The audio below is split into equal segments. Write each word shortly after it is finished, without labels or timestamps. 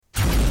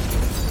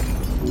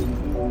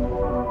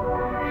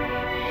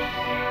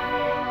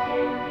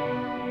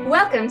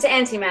Welcome to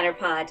Antimatter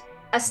Pod,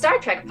 a Star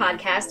Trek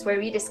podcast where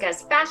we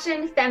discuss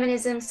fashion,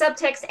 feminism,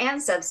 subtext,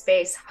 and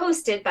subspace,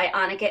 hosted by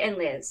Anika and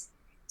Liz.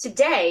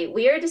 Today,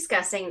 we are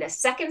discussing the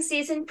second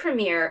season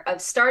premiere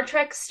of Star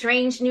Trek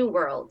Strange New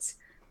Worlds,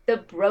 The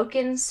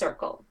Broken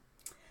Circle.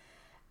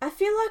 I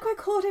feel like we're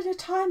caught in a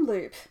time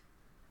loop.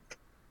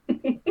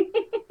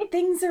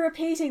 Things are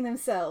repeating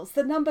themselves.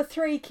 The number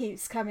 3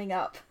 keeps coming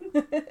up.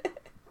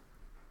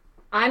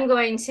 I'm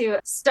going to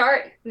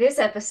start this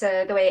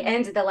episode the way it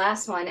ended the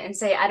last one and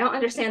say I don't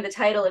understand the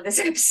title of this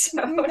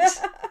episode.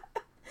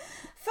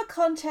 For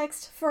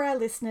context, for our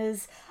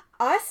listeners,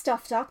 I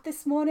stuffed up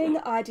this morning.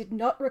 I did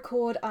not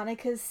record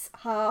Anika's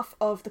half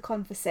of the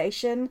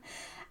conversation.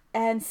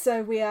 And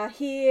so we are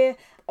here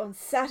on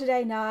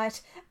Saturday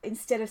night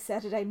instead of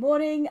Saturday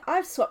morning.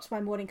 I've swapped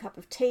my morning cup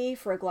of tea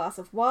for a glass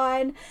of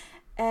wine.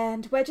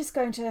 And we're just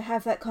going to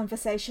have that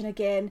conversation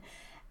again.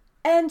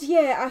 And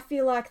yeah, I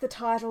feel like the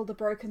title, The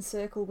Broken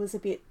Circle, was a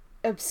bit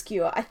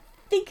obscure. I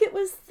think it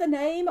was the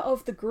name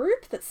of the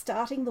group that's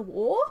starting the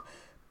war,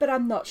 but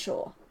I'm not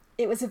sure.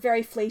 It was a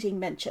very fleeting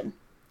mention.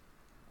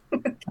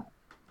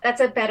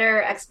 That's a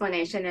better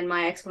explanation than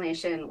my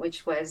explanation,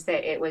 which was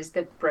that it was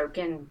the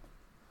broken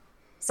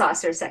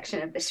saucer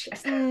section of the ship.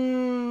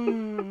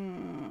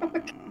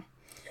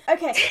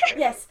 Okay,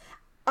 yes.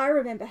 I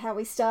remember how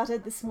we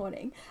started this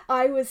morning.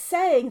 I was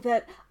saying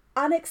that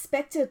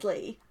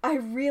unexpectedly, I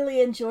really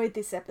enjoyed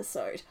this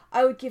episode.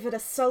 I would give it a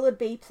solid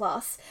B+,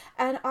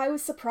 and I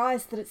was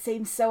surprised that it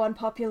seemed so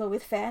unpopular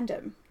with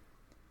fandom.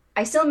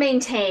 I still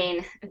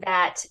maintain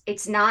that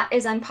it's not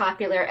as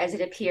unpopular as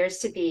it appears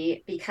to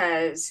be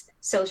because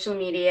social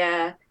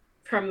media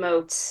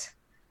promotes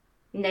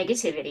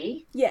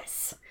negativity.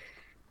 Yes.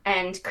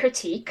 And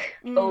critique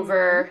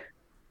over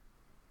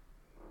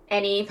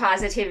any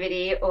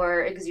positivity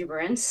or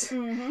exuberance.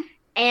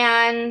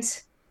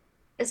 And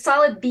a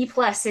solid B+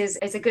 is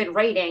a good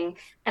rating.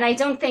 And I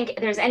don't think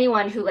there's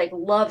anyone who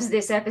loves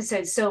this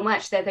episode so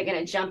much that they're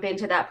going to jump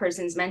into that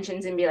person's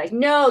mentions and be like,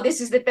 no,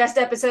 this is the best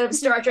episode of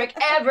Star Trek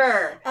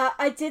ever.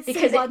 I did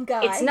see one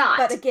guy, it's not.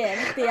 But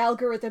again, the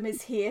algorithm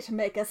is here to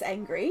make us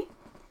angry.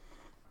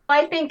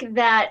 I think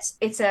that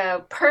it's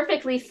a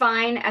perfectly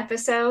fine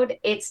episode.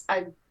 It's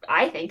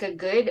I think a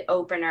good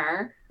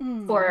opener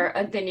for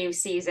the new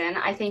season.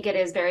 I think it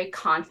is very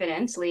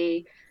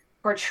confidently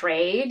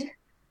portrayed.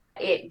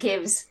 It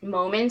gives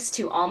moments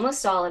to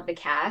almost all of the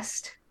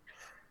cast.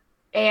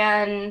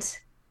 And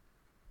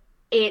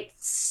it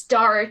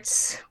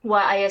starts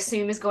what I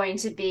assume is going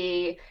to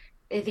be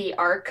the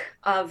arc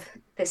of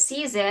the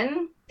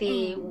season,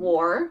 the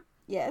war.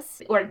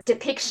 Yes. Or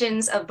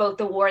depictions of both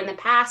the war in the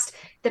past,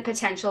 the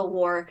potential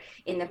war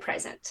in the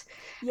present.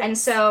 Yes. And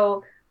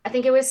so I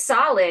think it was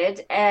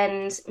solid,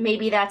 and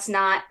maybe that's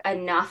not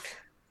enough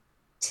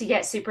to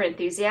get super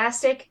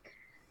enthusiastic.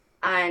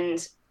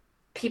 And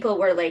people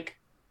were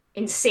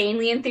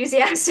insanely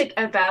enthusiastic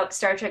about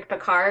Star Trek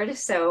Picard.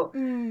 So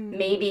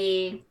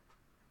maybe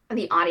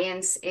the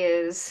audience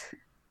is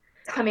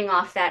coming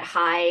off that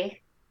high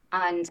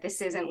and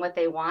this isn't what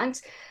they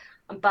want.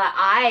 But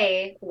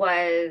I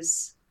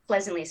was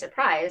pleasantly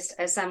surprised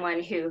as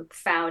someone who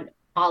found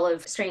all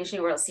of Strange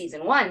New World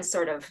season 1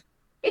 sort of,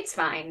 it's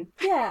fine.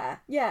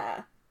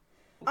 Yeah.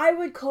 I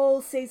would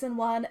call season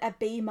 1 a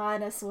B-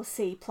 or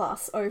C+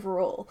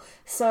 overall.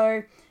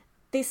 So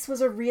this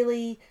was a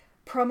really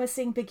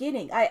promising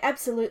beginning. I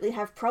absolutely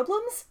have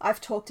problems.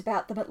 I've talked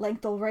about them at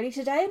length already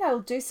today, and I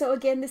will do so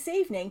again this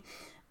evening.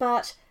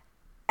 But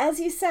as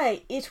you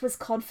say, it was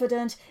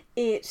confident,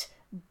 it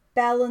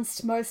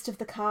balanced most of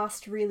the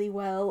cast really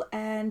well,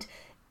 and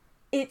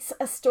it's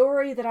a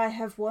story that I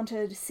have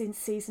wanted since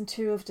season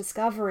 2 of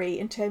Discovery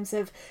in terms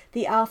of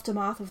the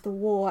aftermath of the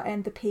war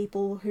and the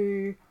people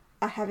who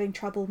are having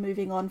trouble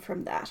moving on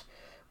from that.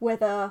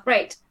 Whether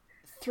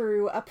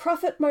through a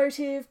profit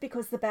motive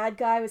because the bad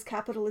guy was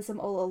capitalism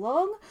all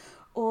along,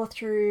 or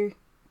through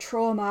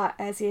trauma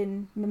as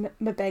in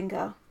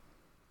M'Benga.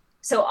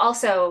 So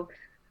also,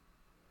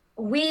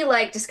 we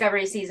like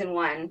Discovery season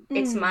 1.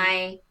 It's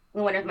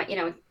one of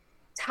my,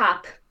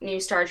 top new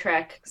Star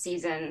Trek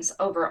seasons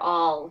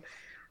overall.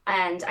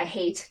 And I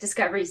hate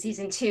Discovery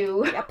season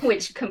 2,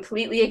 which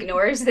completely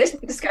ignores that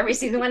Discovery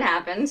season 1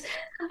 happened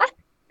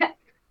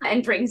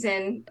and brings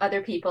in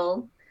other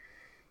people.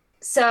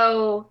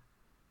 So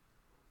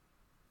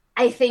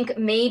I think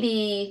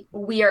maybe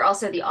we are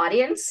also the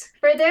audience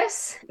for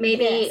this.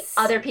 Maybe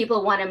other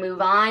people want to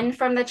move on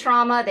from the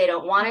trauma. They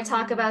don't want to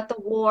talk about the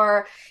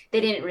war.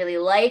 They didn't really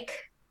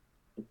like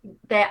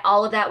that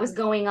all of that was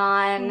going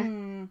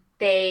on.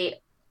 They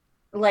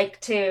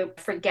like to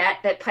forget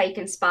that Pike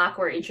and Spock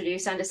were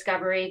introduced on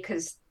Discovery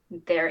because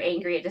they're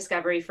angry at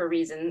Discovery for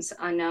reasons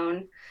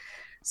unknown.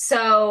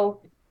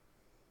 So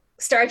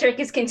Star Trek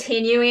is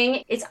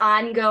continuing its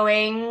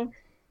ongoing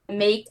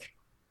make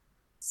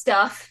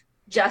stuff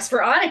just for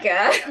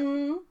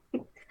Anika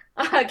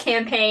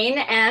campaign.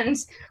 And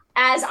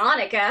as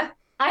Anika,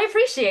 I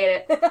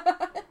appreciate it.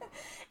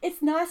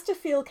 It's nice to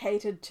feel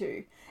catered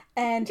to.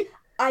 And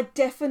I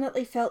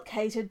definitely felt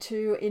catered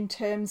to in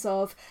terms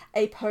of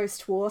a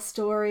post-war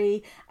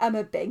story, a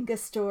Mabenga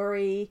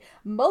story,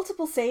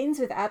 multiple scenes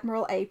with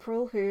Admiral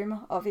April,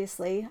 whom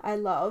obviously I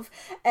love,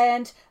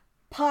 and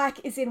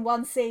Pike is in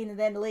one scene and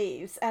then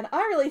leaves, and I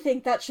really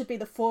think that should be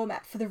the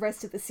format for the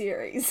rest of the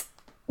series.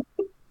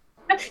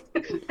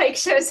 Pike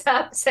shows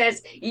up,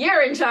 says,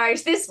 "You're in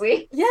charge this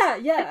week," Yeah,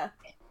 yeah.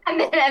 and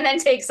then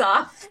takes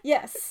off.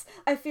 Yes,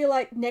 I feel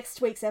like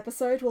next week's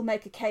episode will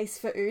make a case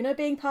for Una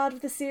being part of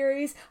the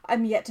series.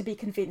 I'm yet to be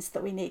convinced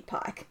that we need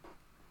Pike.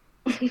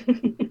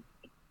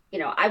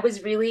 I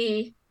was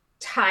really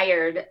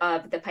tired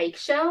of the Pike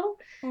show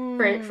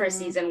for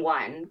season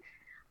one.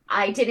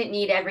 I didn't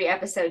need every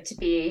episode to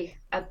be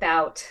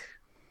about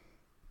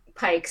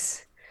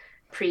Pike's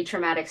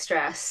pre-traumatic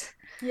stress.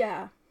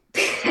 Yeah.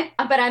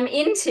 But I'm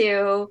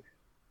into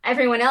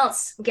everyone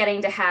else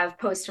getting to have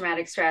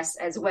post-traumatic stress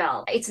as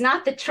well. It's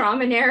not the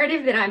trauma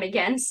narrative that I'm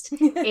against.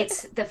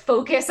 It's the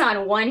focus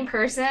on one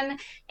person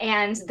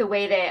and the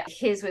way that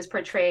his was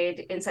portrayed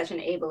in such an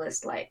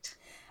ableist light.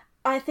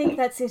 I think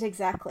that's it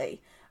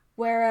exactly.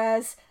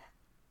 Whereas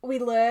we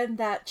learn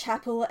that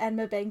Chapel and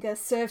Mabenga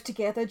served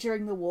together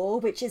during the war,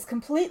 which is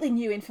completely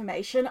new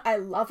information. I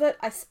love it.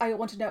 I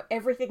want to know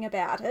everything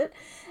about it.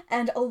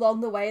 And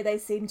along the way, they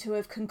seem to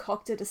have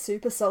concocted a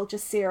super soldier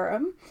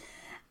serum.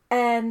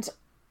 And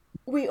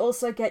we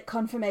also get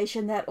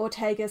confirmation that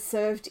Ortega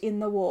served in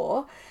the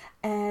war,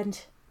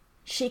 and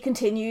she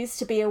continues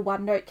to be a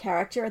one-note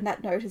character, and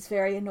that note is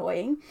very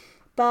annoying.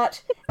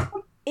 But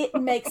it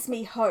makes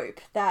me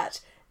hope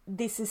that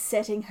this is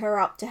setting her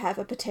up to have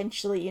a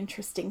potentially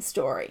interesting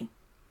story.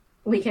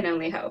 We can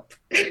only hope.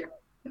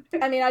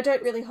 I mean, I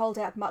don't really hold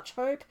out much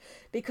hope,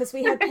 because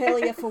we had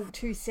Pelia for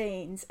 2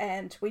 scenes,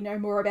 and we know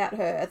more about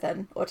her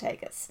than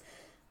Ortegas.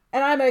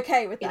 And I'm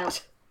okay with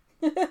that.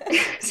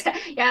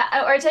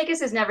 Yeah,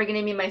 Ortegas is never going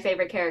to be my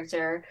favorite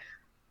character,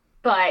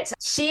 but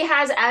she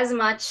has as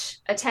much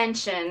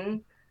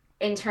attention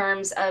in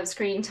terms of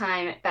screen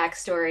time,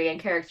 backstory, and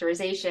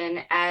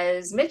characterization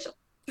as Mitchell.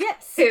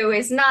 Yes. Who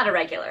is not a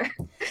regular.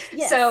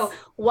 Yes. So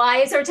why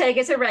is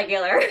Ortegas a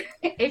regular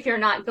if you're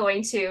not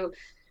going to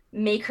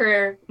make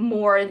her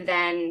more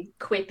than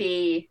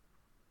quippy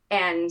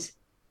and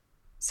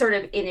sort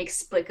of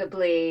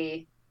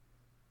inexplicably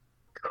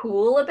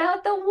cool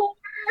about the war?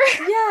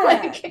 Yeah.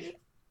 Like,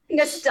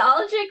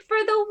 nostalgic for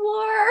the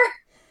war.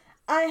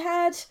 I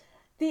had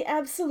the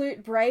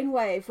absolute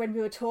brainwave when we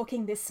were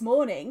talking this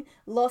morning,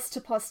 lost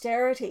to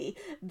posterity,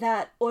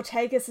 that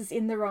Ortegas is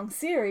in the wrong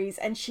series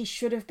and she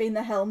should have been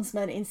the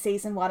helmsman in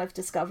season 1 of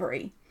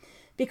Discovery.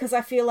 Because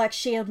I feel like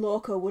she and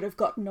Lorca would have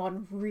gotten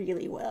on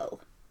really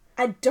well.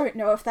 I don't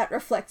know if that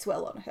reflects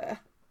well on her.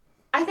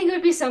 I think it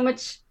would be so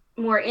much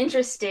more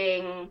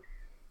interesting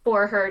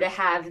for her to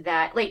have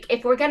that. Like,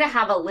 if we're gonna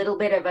have a little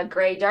bit of a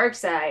gray dark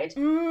side,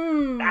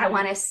 I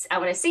want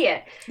to see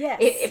it. Yes.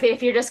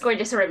 If you're just going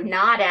to sort of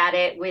nod at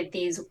it with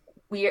these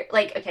weird,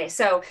 like, okay,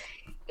 so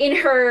in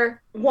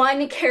her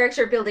one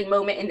character building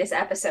moment in this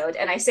episode,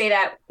 and I say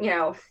that,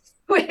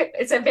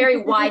 it's a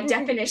very wide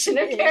definition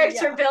of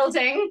character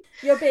building.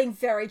 You're being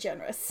very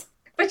generous.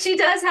 But she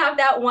does have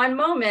that one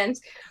moment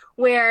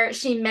where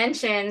she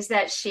mentions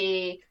that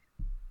she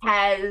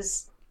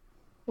has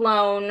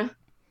flown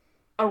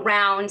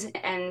around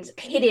and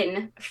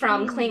hidden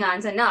from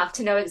Klingons enough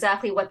to know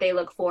exactly what they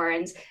look for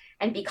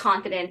and be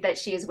confident that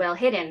she is well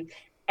hidden.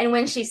 And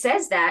when she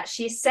says that,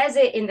 she says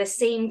it in the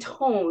same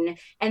tone,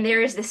 and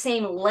there is the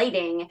same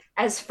lighting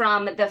as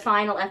from the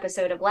final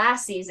episode of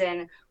last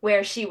season,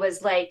 where she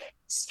was like,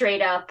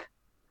 straight up,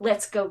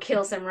 let's go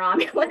kill some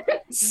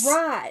Romulans.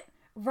 Right.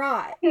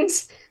 And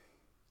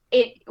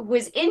it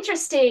was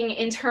interesting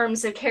in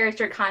terms of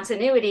character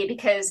continuity,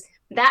 because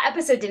that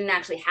episode didn't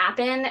actually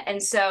happen.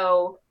 And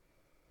so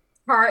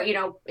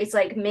it's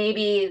like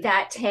maybe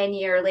that 10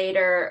 year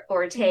later,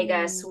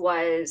 Ortegas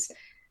was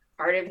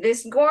part of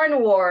this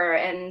Gorn war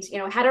and,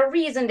 had a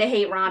reason to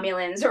hate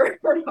Romulans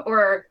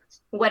or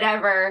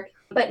whatever.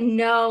 But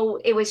no,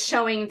 it was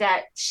showing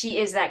that she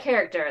is that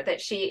character, that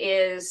she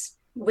is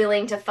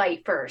willing to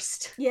fight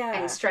first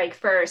and strike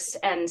first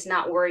and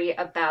not worry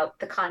about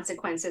the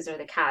consequences or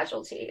the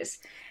casualties.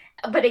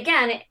 But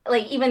again,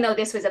 like, even though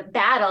this was a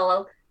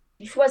battle,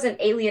 she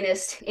wasn't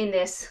alienist in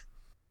this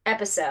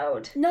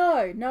episode.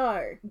 No.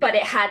 But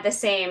it had the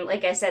same,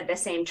 like I said, the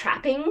same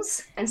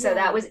trappings. And so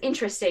that was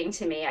interesting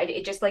to me.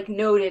 I just like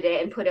noted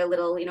it and put a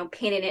little,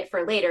 pin in it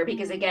for later,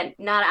 because again,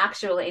 not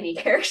actual any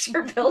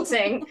character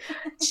building.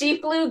 She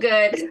flew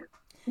good.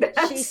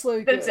 She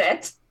flew good. That's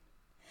it.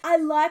 I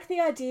like the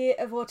idea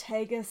of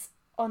Ortegas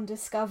on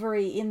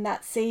Discovery in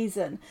that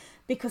season,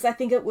 because I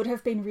think it would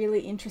have been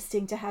really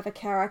interesting to have a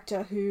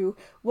character who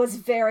was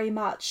very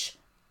much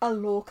a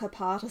Lorca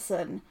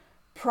partisan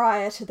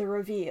prior to the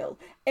reveal.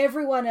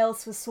 Everyone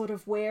else was sort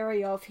of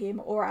wary of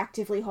him or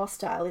actively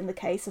hostile in the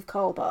case of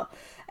Kolber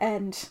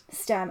and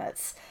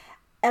Stamets.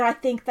 And I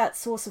think that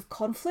source of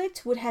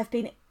conflict would have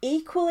been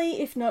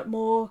equally, if not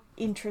more,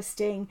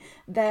 interesting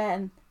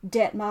than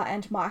Detmer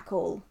and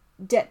Michael.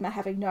 Detmer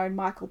having known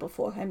Michael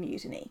before her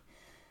mutiny.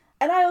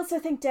 And I also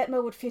think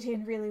Detmer would fit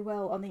in really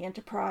well on the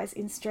Enterprise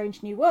in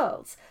Strange New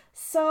Worlds.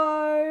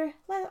 So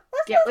Let's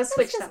let's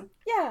switch just them.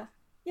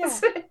 yeah.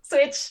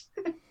 Switch.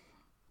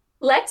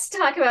 Let's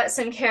talk about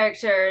some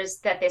characters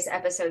that this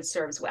episode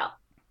serves well.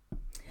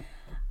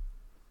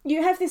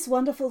 You have this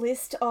wonderful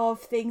list of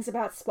things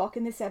about Spock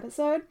in this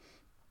episode,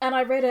 and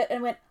I read it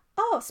and went,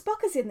 oh,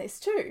 Spock is in this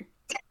too.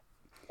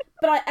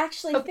 But I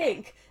actually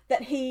think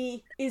that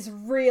he is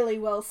really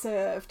well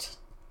served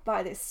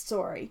by this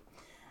story.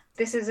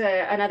 This is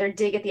another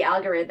dig at the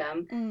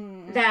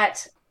algorithm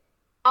that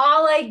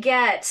all I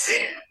get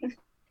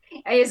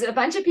is a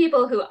bunch of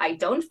people who I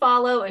don't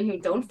follow and who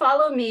don't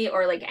follow me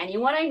or like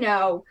anyone I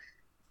know,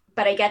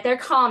 but I get their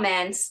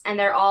comments and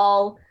they're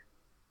all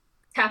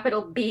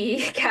capital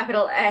B,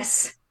 capital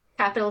S,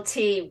 capital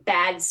T,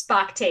 Bad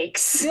Spock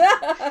Takes.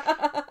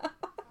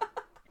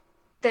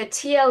 The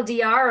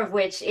TLDR of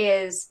which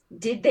is,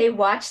 did they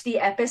watch the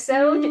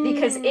episode?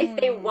 Because if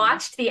they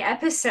watched the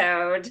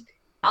episode,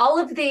 all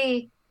of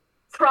the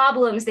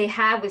problems they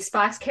have with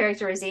Spock's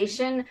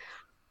characterization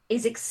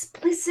is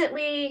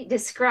explicitly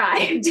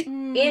described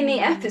in the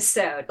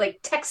episode, like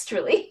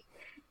textually.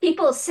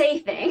 People say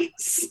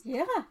things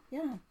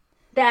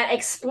that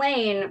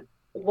explain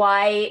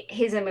why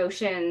his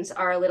emotions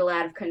are a little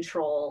out of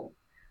control,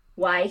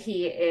 why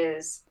he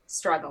is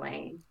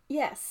struggling.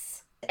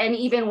 Yes. And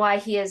even why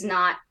he is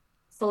not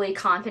fully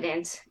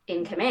confident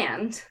in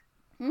command.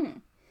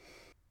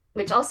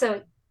 Which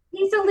also,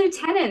 he's a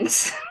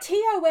lieutenant.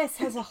 TOS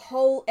has a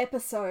whole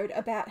episode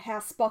about how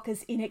Spock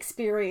is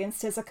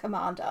inexperienced as a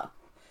commander.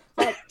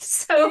 Like,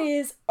 so it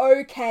is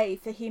okay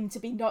for him to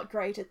be not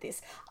great at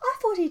this. I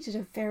thought he did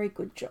a very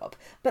good job.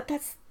 But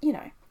that's,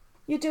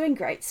 you're doing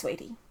great,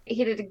 sweetie.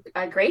 He did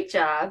a great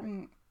job.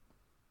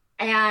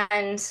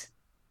 And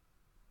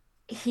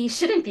he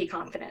shouldn't be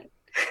confident.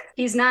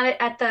 He's not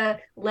at the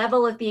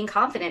level of being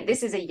confident.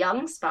 This is a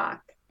young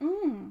Spock.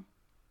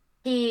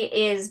 He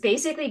is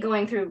basically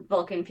going through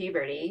Vulcan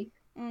puberty.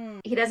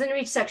 He doesn't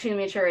reach sexual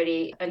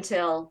maturity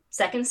until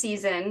second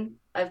season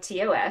of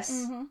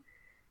TOS.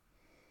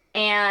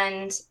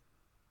 And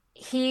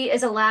he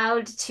is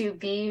allowed to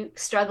be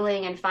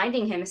struggling and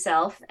finding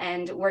himself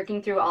and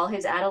working through all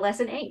his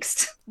adolescent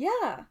angst.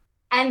 Yeah.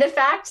 And the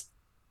fact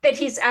that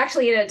he's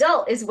actually an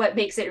adult is what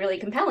makes it really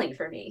compelling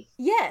for me.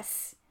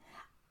 Yes.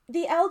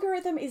 The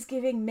algorithm is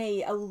giving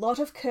me a lot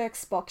of Kirk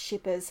Spock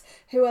shippers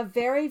who are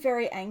very,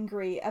 very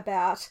angry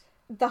about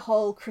the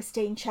whole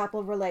Christine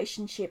Chapel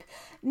relationship.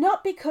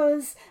 Not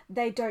because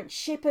they don't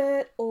ship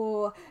it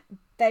or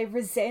they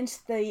resent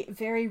the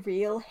very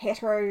real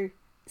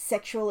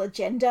heterosexual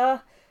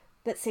agenda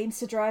that seems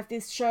to drive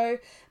this show,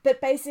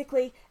 but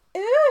basically,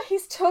 ew,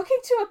 he's talking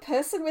to a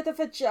person with a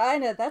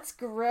vagina. That's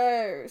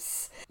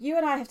gross. You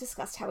and I have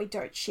discussed how we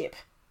don't ship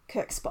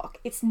Kirk Spock.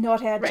 It's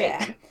not our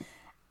jam.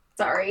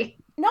 Sorry.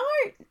 No,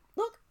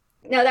 look.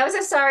 No, that was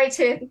a sorry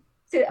to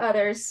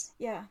others.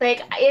 Yeah.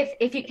 Like,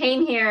 if you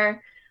came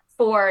here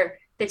for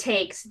the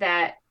takes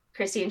that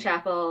Christine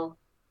Chapel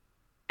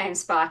and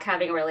Spock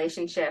having a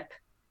relationship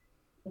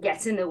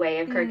gets in the way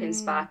of Kirk and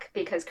Spock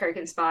because Kirk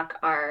and Spock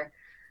are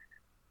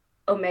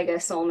Omega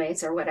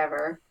soulmates or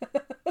whatever,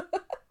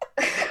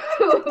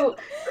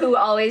 who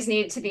always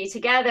need to be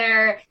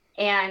together,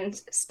 and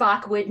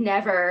Spock would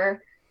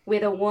never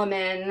with a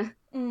woman.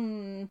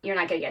 You're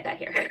not going to get that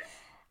here.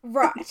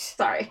 Right.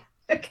 Sorry.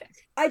 Okay.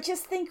 I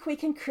just think we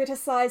can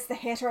criticise the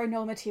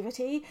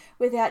heteronormativity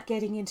without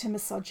getting into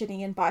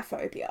misogyny and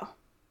biphobia.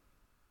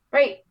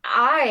 Right.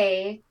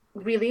 I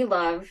really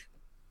love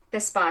the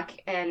Spock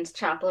and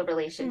Chapel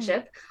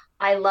relationship.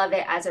 I love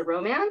it as a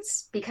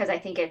romance because I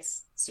think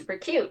it's super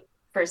cute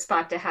for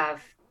Spock to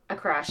have a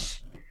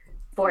crush,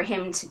 for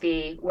him to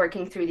be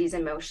working through these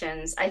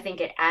emotions. I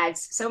think it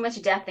adds so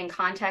much depth and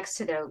context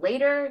to their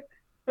later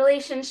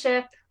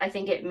relationship. I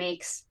think it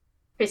makes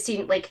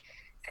Christine, like,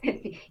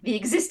 the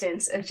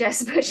existence of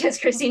Jess Bush as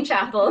Christine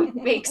Chapel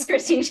makes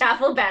Christine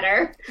Chapel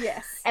better.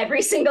 Yes.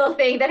 Every single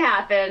thing that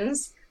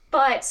happens.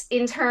 But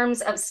in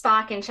terms of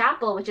Spock and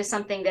Chapel, which is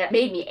something that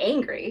made me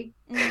angry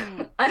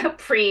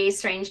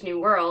pre-Strange New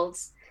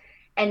Worlds,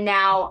 and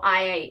now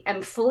I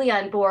am fully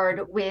on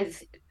board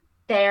with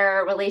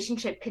their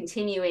relationship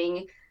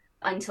continuing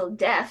until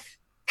death,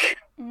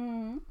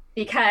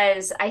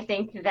 because I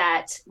think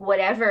that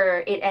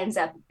whatever it ends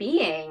up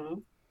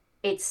being,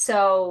 it's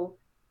so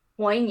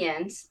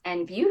poignant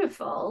and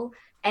beautiful,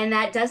 and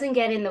that doesn't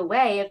get in the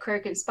way of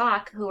Kirk and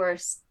Spock, who are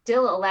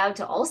still allowed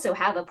to also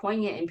have a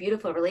poignant and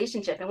beautiful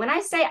relationship. And when I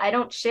say I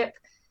don't ship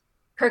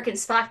Kirk and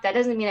Spock, that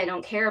doesn't mean I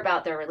don't care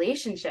about their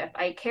relationship.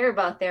 I care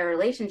about their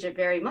relationship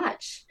very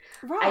much.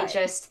 Right. I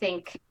just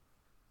think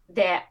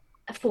that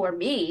for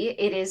me,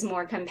 it is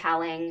more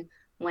compelling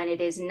when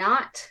it is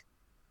not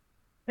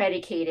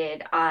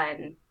predicated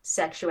on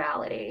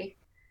sexuality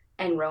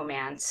and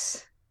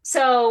romance.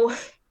 So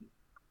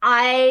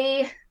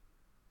I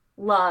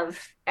love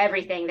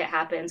everything that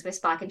happens with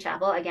Spock and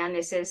Chapel. Again,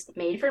 this is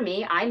made for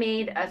me. I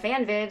made a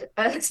fan vid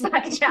of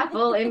Spock and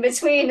Chapel in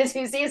between the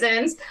two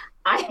seasons.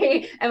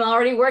 I am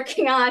already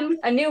working on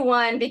a new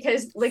one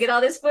because look at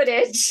all this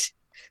footage.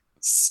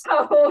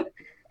 So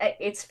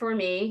it's for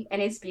me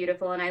and it's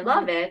beautiful and I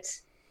love it.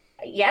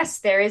 Yes,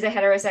 there is a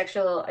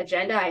heterosexual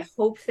agenda. I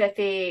hope that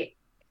the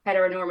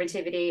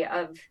heteronormativity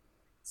of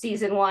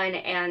season one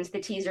and the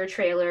teaser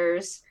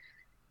trailers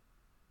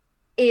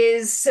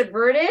is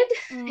subverted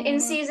in Mm-hmm.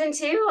 season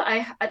two.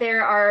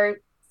 There are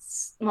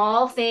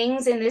small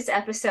things in this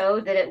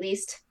episode that at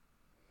least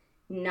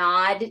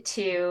nod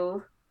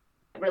to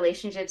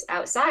relationships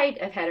outside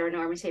of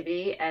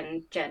heteronormativity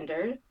and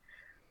gender,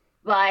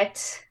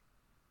 but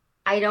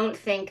I don't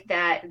think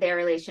that their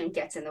relation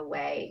gets in the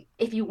way.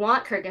 If you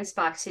want Kirk and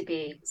Spock to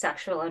be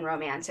sexual and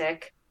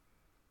romantic,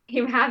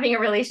 him having a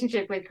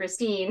relationship with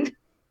Christine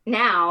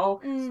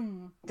now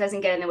Mm.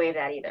 doesn't get in the way of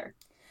that either.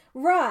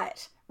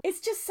 Right.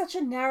 It's just such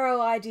a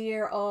narrow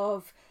idea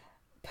of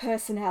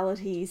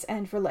personalities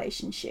and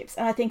relationships,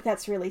 and I think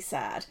that's really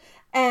sad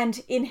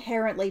and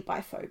inherently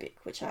biphobic,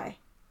 which I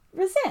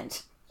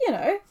resent. You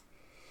know,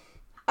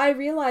 I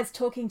realized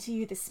talking to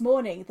you this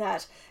morning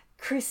that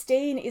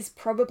Christine is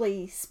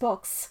probably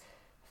Spock's.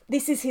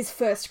 This is his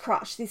first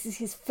crush. This is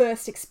his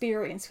first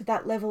experience with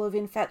that level of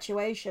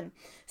infatuation.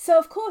 So,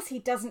 of course, he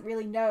doesn't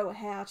really know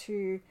how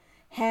to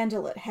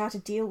handle it, how to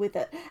deal with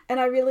it. And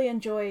I really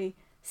enjoy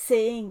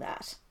seeing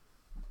that.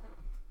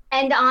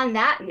 And on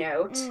that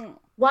note, Mm.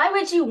 why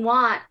would you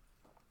want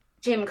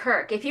Jim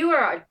Kirk? If you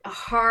were a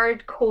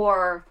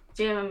hardcore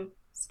Jim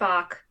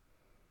Spock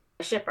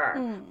shipper,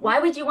 Mm. why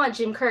would you want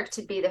Jim Kirk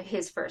to be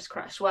his first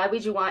crush? Why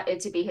would you want it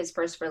to be his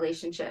first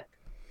relationship?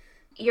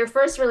 Your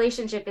first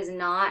relationship is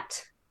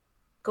not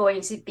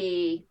going to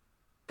be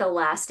the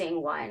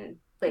lasting one,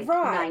 like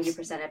Right.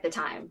 90% of the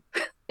time.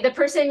 The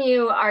person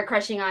you are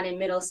crushing on in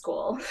middle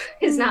school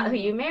is not who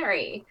you Mm.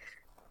 marry.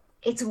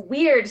 It's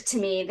weird to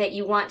me that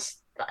you want,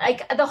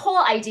 like, the whole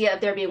idea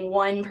of there being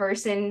one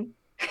person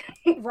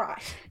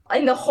Right.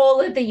 in the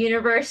whole of the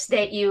universe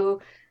that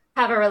you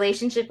have a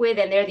relationship with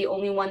and they're the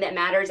only one that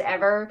matters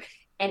ever,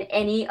 and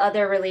any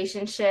other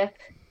relationship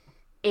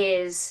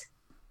is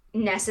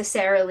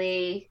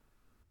necessarily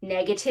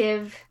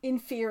negative,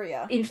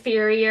 Inferior.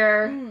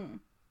 inferior. Mm.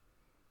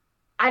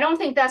 I don't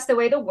think that's the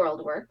way the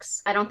world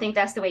works. I don't think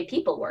that's the way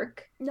people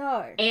work.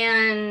 No.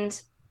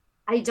 And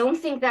I don't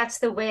think that's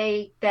the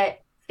way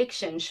that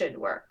fiction should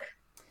work,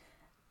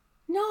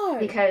 No.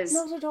 because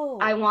Not at all.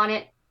 I want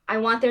it, I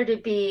want there to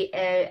be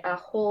a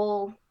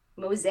whole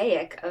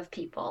mosaic of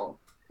people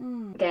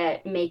Mm.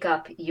 that make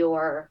up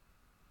your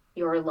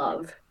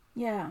love.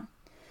 Yeah.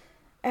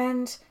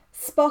 And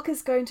Spock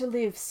is going to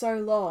live so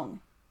long,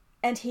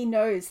 and he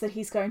knows that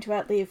he's going to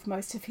outlive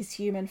most of his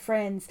human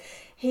friends.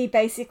 He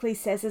basically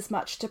says as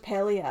much to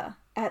Pelia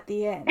at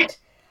the end.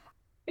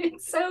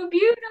 It's so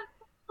beautiful.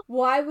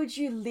 Why would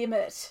you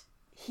limit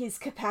his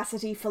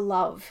capacity for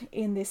love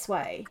in this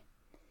way?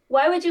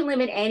 Why would you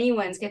limit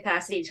anyone's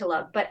capacity to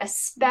love, but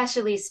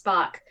especially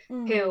Spock,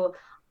 Mm. who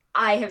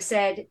I have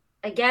said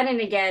again and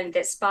again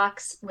that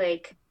Spock's,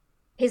 like,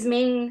 his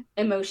main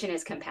emotion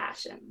is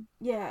compassion,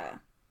 Yeah.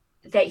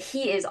 that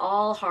he is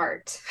all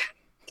heart.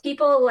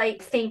 People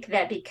like think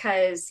that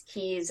because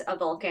he's a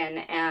Vulcan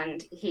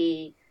and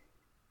he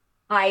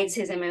hides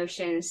his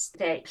emotions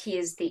that he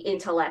is the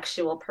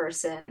intellectual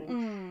person.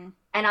 Mm.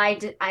 And I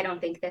don't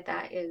think that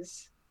that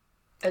is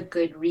a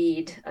good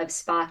read of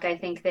Spock. I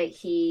think that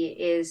he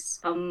is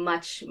a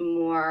much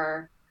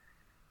more,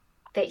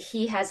 that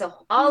he has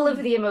all of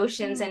Mm. the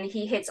emotions and Mm.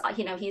 he hits,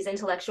 he's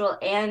intellectual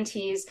and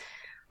he's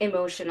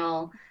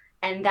emotional,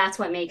 and that's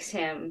what makes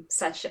him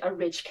such a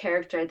rich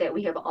character that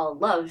we have all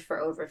loved for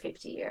over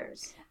 50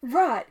 years.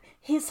 Right.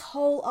 His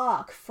whole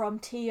arc from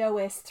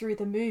TOS through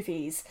the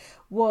movies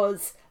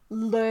was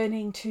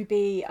learning to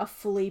be a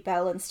fully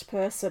balanced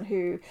person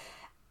who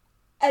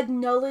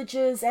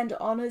acknowledges and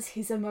honours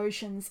his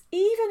emotions,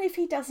 even if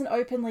he doesn't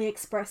openly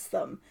express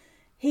them.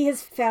 He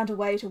has found a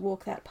way to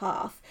walk that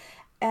path.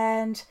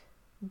 And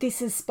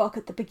this is Spock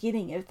at the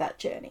beginning of that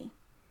journey.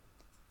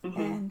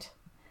 Mm-hmm. And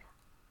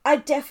I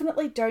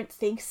definitely don't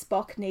think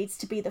Spock needs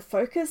to be the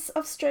focus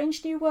of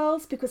Strange New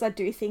Worlds, because I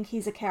do think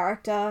he's a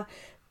character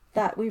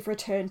that we've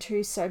returned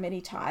to so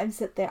many times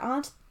that there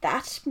aren't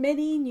that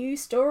many new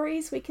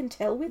stories we can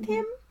tell with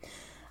him.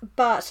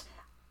 But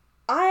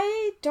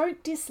I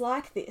don't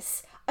dislike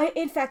this.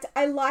 In fact,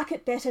 I like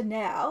it better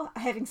now,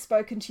 having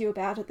spoken to you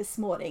about it this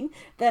morning,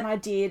 than I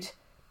did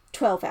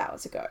 12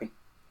 hours ago.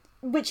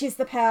 Which is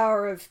the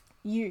power of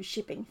you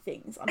shipping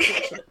things,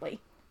 unfortunately.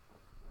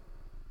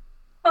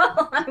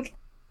 Well, I'm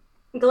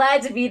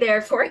glad to be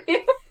there for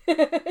you.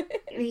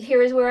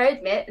 Here is where I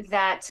admit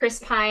that Chris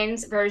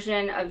Pine's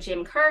version of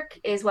Jim Kirk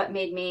is what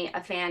made me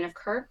a fan of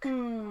Kirk.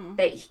 Hmm.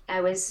 That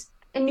I was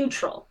a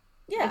neutral.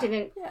 I Yeah,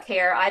 didn't yeah.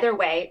 care either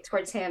way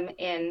towards him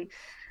in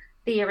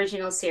the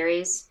original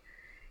series,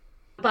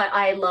 but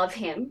I love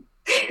him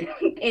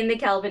in the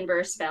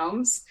Kelvinverse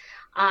films.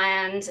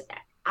 And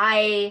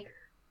I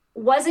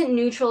wasn't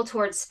neutral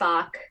towards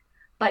Spock,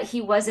 but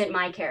he wasn't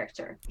my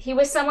character. He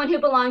was someone who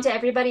belonged to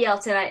everybody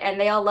else, and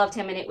they all loved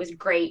him, and it was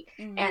great.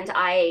 Mm. And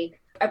I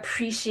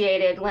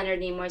appreciated Leonard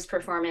Nimoy's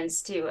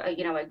performance to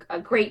a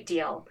great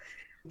deal.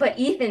 But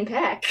Ethan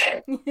Peck's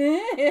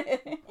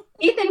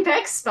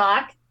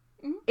Spock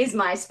is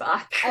my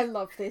Spock. I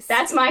love this.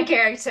 That's my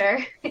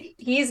character.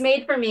 He's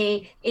made for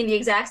me in the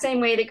exact same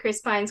way that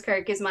Chris Pine's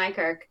Kirk is my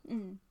Kirk.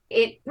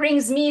 It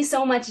brings me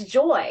so much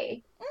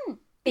joy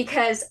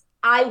because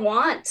I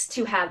want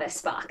to have a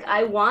Spock.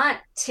 I want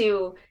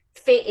to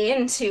fit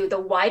into the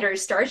wider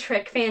Star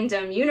Trek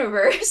fandom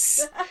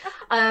universe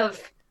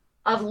of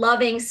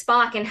loving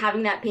Spock and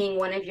having that being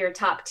one of your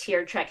top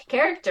tier Trek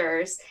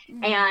characters.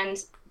 And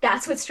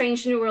that's what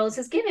Strange New Worlds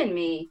has given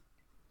me.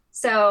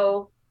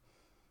 So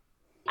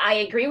I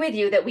agree with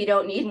you that we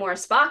don't need more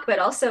Spock, but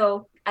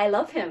also I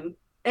love him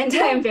and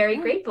I am very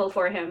grateful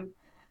for him.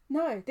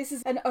 No, this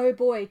is an oh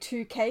boy,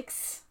 two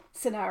cakes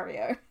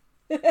scenario.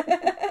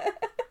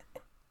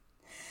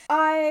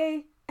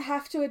 I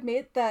have to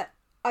admit that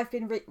I've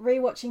been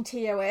rewatching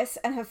TOS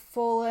and have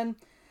I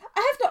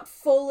have not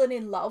fallen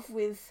in love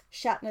with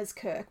Shatner's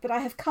Kirk, but I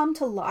have come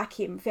to like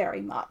him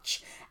very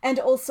much, and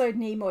also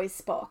Nimoy's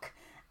Spock.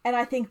 And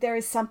I think there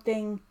is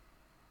something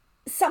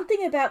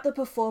about the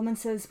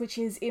performances which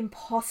is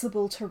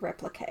impossible to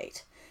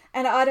replicate.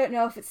 And I don't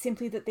know if it's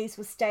simply that these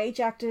were stage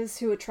actors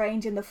who were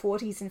trained in the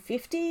 40s and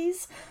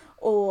 50s,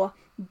 or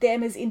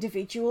them as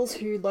individuals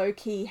who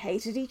low-key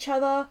hated each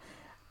other,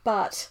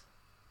 but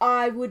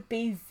I would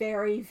be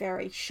very,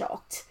 very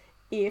shocked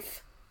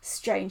if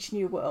Strange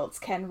New Worlds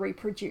can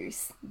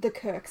reproduce the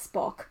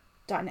Kirk-Spock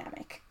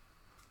dynamic.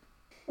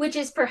 Which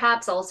is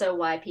perhaps also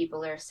why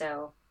people are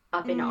so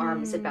up in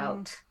arms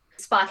about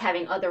Spock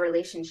having other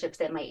relationships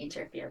that might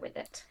interfere with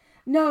it.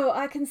 No,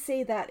 I can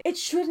see that. It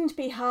shouldn't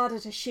be harder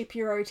to ship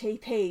your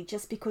OTP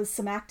just because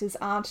some actors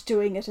aren't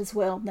doing it as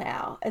well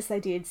now as they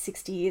did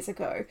 60 years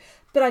ago.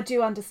 But I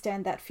do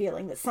understand that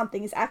feeling that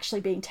something is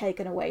actually being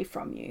taken away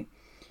from you.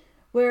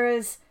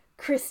 Whereas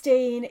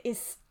Christine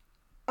is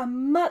a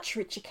much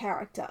richer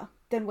character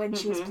than when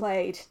she was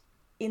played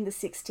in the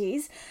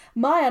 60s.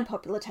 My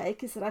unpopular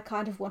take is that I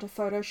kind of want to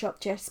Photoshop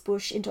Jess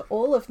Bush into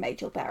all of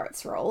Majel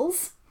Barrett's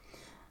roles.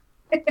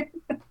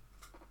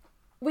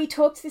 We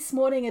talked this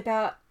morning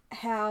about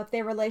how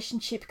their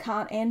relationship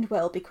can't end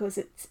well because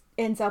it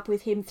ends up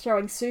with him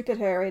throwing soup at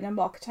her in a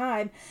mock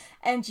time,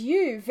 and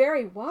you,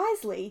 very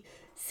wisely,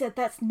 said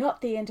that's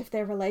not the end of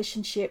their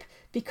relationship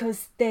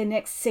because their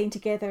next scene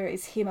together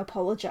is him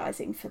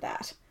apologising for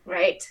that.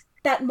 Right.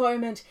 That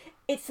moment,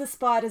 it's the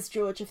Spider's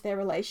George of their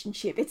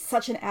relationship. It's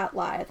such an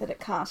outlier that it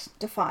can't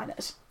define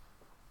it.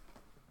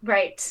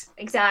 Right,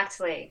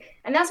 exactly.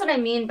 And that's what I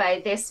mean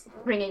by this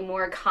bringing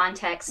more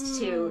context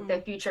to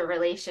the future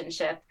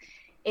relationship,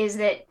 is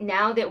that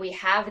now that we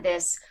have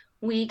this,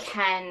 we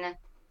can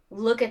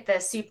look at the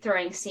soup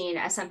throwing scene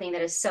as something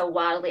that is so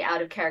wildly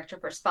out of character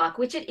for Spock,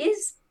 which it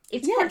is.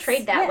 It's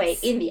portrayed that way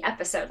in the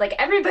episode. Like,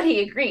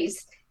 everybody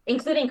agrees,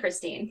 including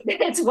Christine, that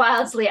it's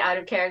wildly out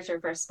of character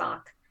for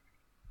Spock.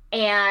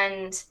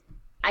 And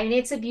I mean,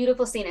 it's a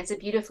beautiful scene. It's a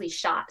beautifully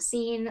shot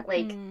scene.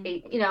 Like,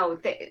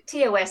 the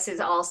TOS is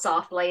all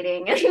soft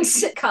lighting and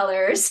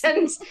colors,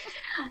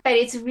 but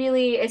it's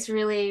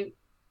really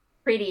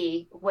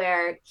pretty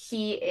where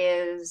he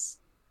is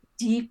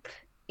deep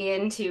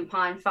into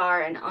Pon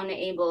farr and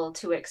unable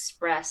to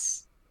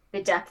express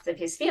the depth of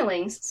his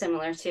feelings,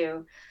 similar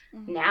to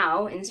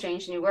now in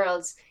Strange New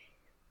Worlds,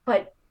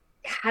 but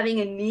having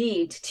a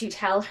need to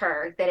tell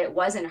her that it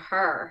wasn't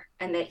her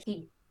and that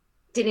he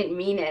didn't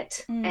mean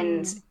it,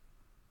 and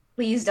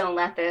please don't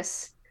let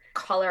this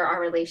color our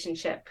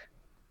relationship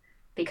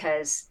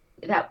because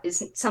that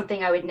is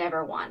something I would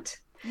never want.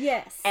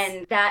 Yes.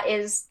 And that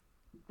is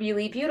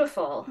really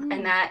beautiful,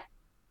 and that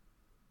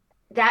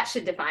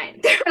should define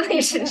their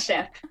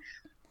relationship.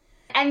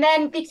 And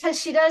then because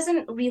she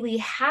doesn't really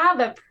have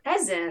a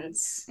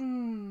presence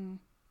in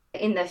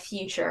the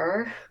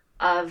future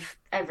of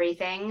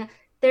everything,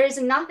 there's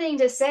nothing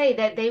to say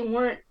that they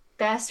weren't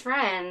best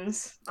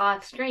friends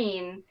off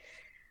screen.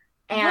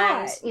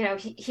 And,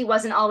 he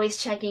wasn't always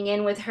checking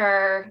in with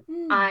her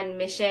on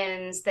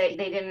missions. They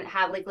didn't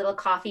have like little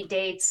coffee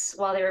dates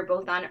while they were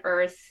both on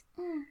Earth,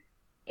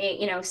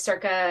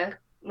 circa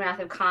Wrath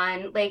of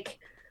Khan. Like,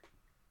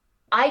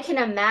 I can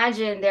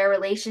imagine their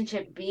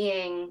relationship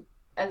being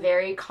a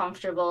very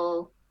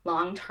comfortable,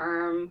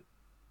 long-term,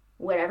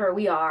 whatever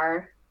we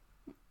are,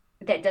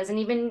 that doesn't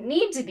even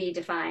need to be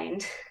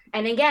defined.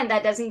 And again,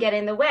 that doesn't get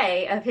in the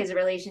way of his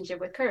relationship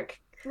with Kirk.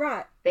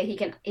 Right. That he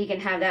can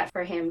have that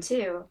for him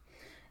too.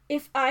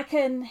 If I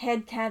can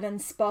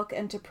headcanon Spock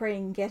and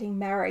T'Pring getting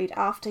married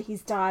after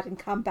he's died and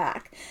come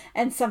back,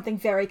 and something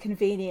very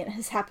convenient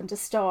has happened to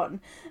Ston,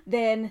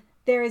 then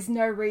there is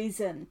no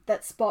reason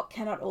that Spock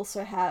cannot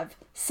also have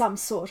some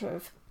sort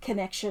of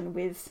connection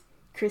with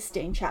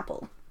Christine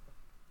Chapel.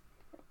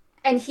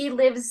 And he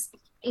lives,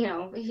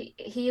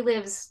 he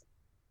lives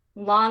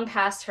long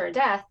past her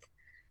death,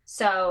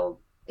 so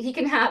he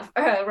can have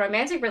a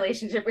romantic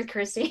relationship with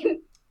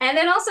Christine and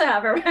then also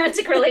have a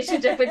romantic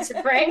relationship with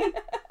T'Pring.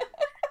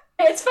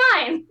 It's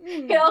fine.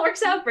 It all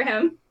works out for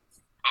him.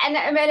 And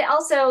I mean,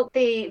 also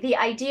the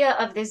idea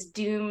of this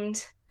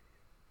doomed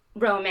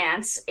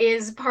romance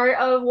is part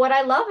of what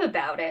I love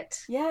about it.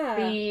 Yeah.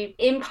 The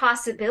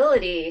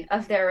impossibility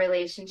of their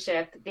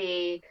relationship,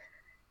 the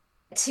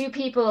two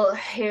people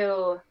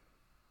who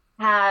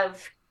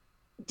have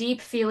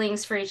deep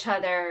feelings for each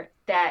other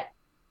that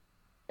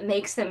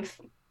makes them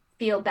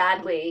feel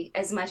badly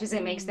as much as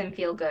it makes them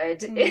feel good.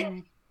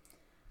 Mm.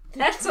 The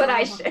That's what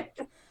I drama. ship.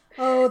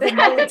 Oh, the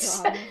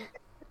That's, melodrama.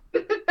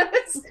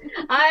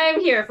 I'm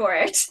here for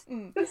it.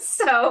 Mm.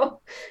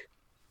 So,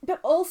 But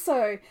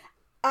also,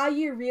 are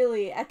you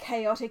really a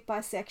chaotic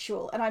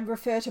bisexual? And I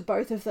refer to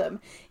both of them.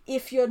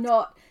 If you're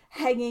not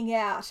hanging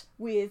out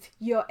with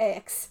your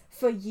ex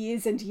for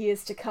years and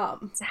years to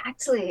come.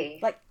 exactly.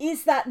 Like,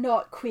 is that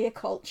not queer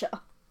culture?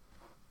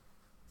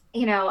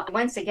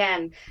 Once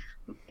again,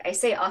 I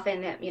say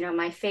often that,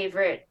 my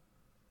favorite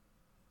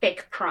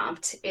fic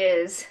prompt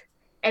is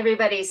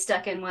everybody's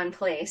stuck in one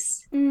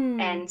place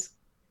Mm. and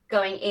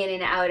going in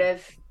and out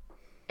of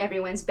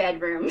everyone's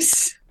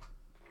bedrooms,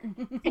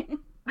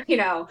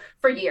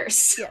 for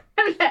years.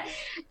 Yeah.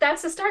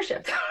 That's a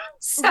starship.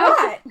 So,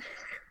 Right.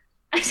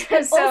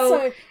 But so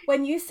also,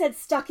 when you said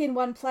stuck in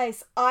one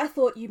place, I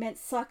thought you meant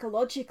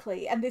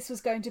psychologically, and this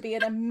was going to be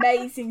an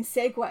amazing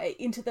segue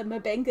into the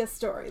Mabenga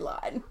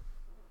storyline.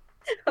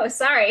 oh,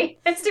 sorry.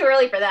 It's too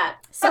early for that.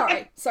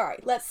 Sorry.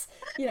 Let's,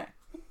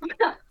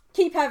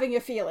 keep having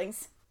your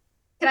feelings.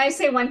 Can I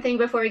say one thing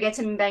before we get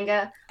to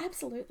Mbenga?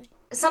 Absolutely.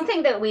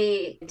 Something that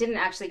we didn't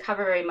actually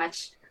cover very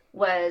much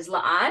was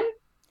La'an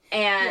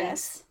and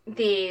Yes.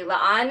 the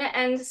La'an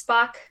and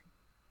Spock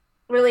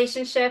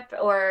relationship,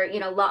 or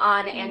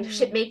La'an and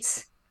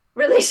shipmates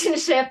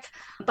relationship.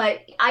 But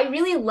I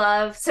really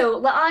love,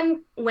 so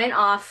La'an went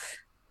off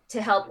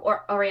to help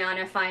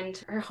Oriana find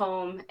her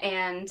home,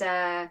 and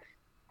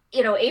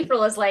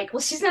April is like,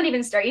 well, she's not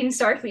even in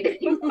Starfleet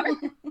anymore.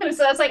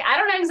 So it's like, I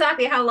don't know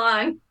exactly how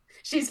long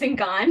she's been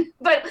gone,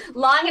 but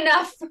long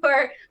enough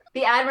for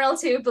the Admiral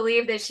to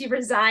believe that she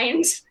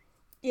resigned.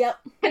 Yep.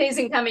 And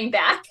isn't coming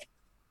back.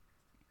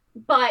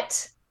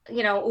 But,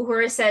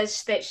 Uhura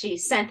says that she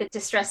sent the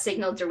distress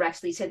signal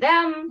directly to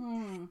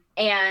them.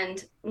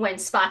 And when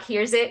Spock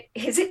hears it,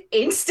 his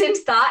instant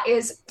thought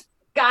is,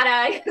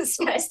 gotta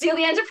steal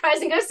the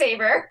Enterprise and go save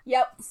her.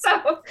 Yep.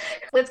 So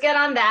let's get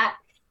on that.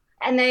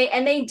 And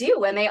they do.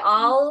 When they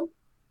all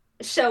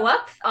show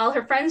up, all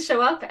her friends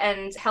show up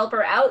and help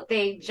her out.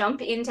 They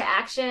jump into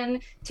action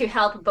to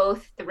help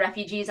both the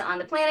refugees on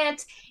the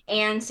planet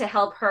and to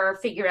help her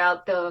figure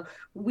out the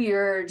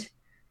weird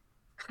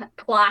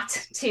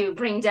plot to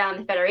bring down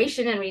the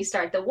Federation and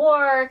restart the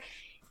war.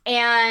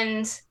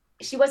 And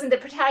she wasn't the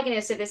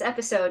protagonist of this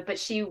episode, but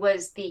she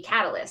was the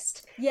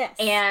catalyst. Yes.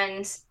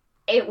 And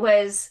it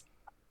was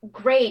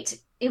great.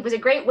 It was a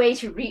great way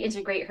to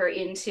reintegrate her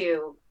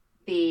into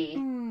the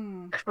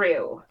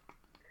crew.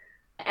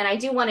 And I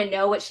do want to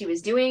know what she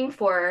was doing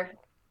for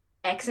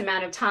X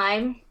amount of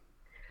time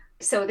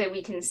so that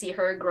we can see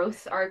her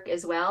growth arc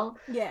as well.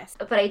 Yes.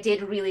 But I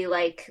did really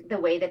like the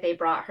way that they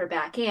brought her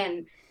back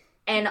in.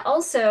 And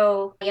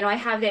also, I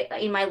have it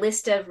in my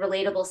list of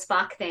relatable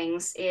Spock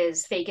things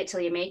is fake it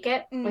till you make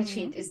it, which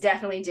he is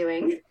definitely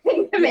doing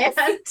in Command.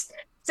 Yes.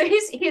 So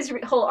his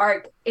whole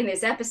arc in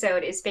this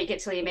episode is fake it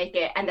till you make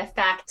it. And the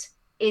fact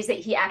is that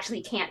he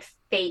actually can't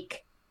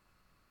fake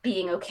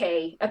being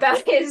okay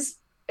about his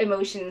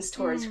emotions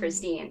towards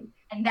Christine.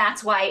 And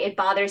that's why it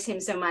bothers him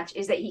so much,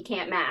 is that he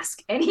can't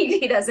mask and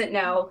he doesn't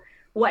know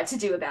what to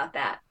do about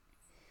that.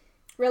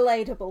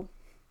 Relatable.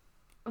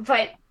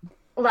 But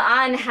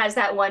La'an has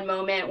that one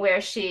moment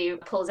where she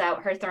pulls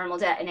out her thermal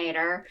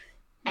detonator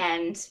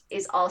and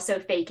is also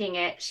faking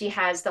it. She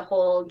has the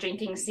whole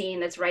drinking scene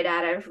that's right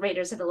out of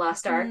Raiders of the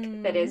Lost Ark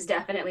that is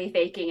definitely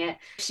faking it.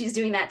 She's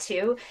doing that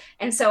too.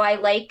 And so I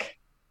like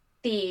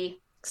the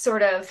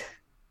sort of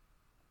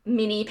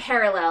mini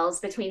parallels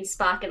between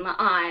Spock and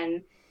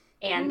La'an,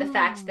 and the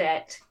fact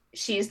that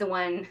she's the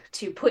one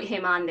to put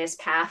him on this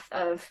path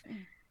of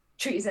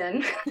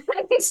treason.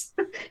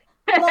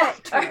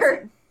 Light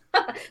treason.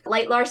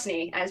 Light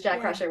larceny, as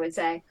Jack Crusher would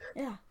say.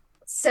 Yeah.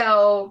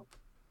 So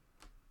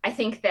I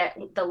think that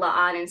the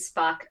La'an and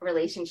Spock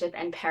relationship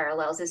and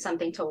parallels is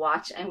something to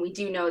watch, and we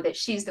do know that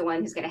she's the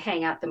one who's going to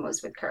hang out the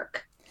most with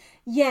Kirk.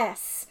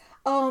 Yes.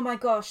 Oh my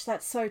gosh,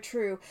 that's so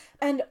true.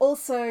 And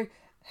also,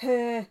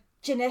 her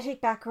genetic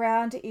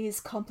background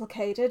is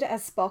complicated,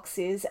 as Spock's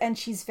is, and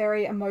she's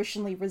very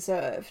emotionally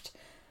reserved.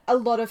 A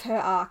lot of her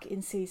arc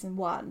in season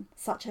 1,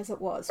 such as it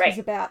was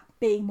about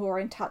being more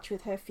in touch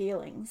with her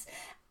feelings.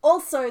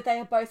 Also, they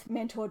are both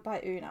mentored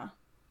by Una.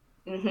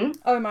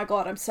 Oh my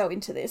god, I'm so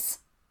into this.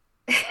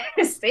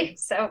 See,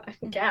 so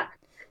yeah.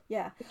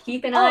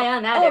 Keep an eye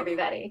on that,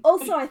 everybody.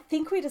 Also, I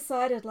think we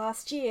decided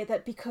last year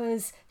that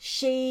because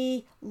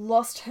she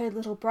lost her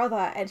little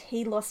brother and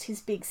he lost his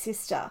big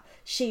sister,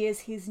 she is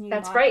his new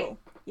Michael. Right.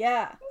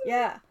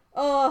 Yeah.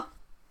 Oh,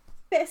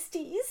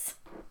 besties.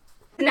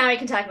 Now we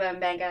can talk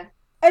about Mbenga.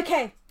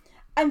 Okay,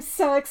 I'm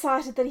so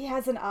excited that he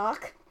has an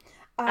arc.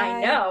 I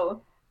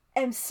know.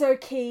 I'm so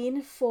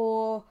keen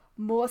for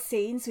more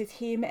scenes with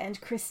him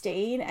and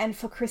Christine, and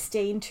for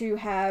Christine to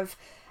have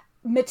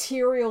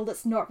material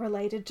that's not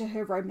related to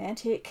her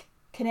romantic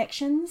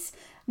connections.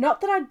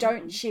 Not that I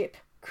don't ship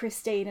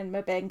Christine and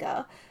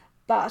Mabenga,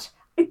 but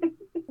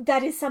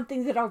that is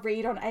something that I'll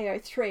read on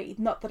AO3,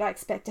 not that I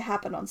expect to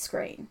happen on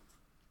screen.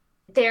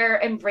 Their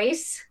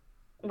embrace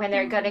when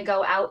they're gonna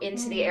go out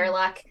into the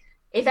airlock,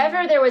 if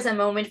ever there was a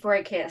moment for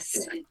a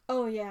kiss,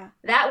 oh yeah,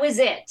 that was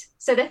it.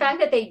 So the fact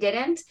that they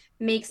didn't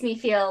makes me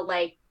feel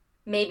like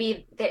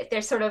maybe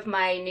they're sort of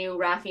my new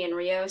Rafi and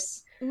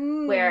Rios,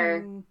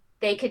 where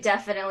they could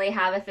definitely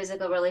have a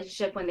physical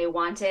relationship when they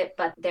want it,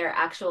 but their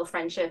actual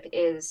friendship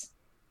is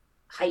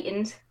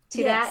heightened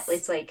to that.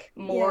 It's like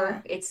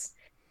more, it's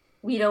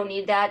we don't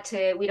need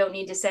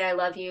to say I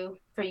love you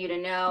for you to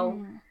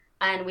know,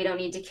 and we don't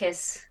need to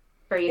kiss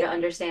for you to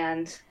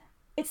understand.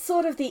 It's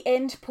sort of the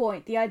end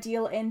point, the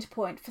ideal end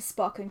point for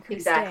Spock and Christine.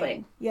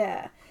 Exactly.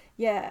 Yeah,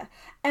 yeah.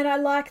 And I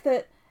like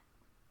that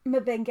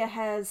Mabenga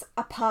has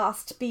a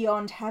past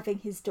beyond having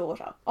his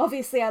daughter.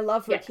 Obviously, I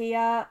love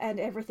Rukia and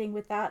everything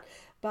with that,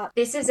 but...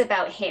 This is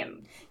about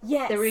him.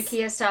 Yes. The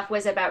Rukia stuff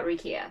was about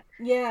Rukia.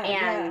 Yeah,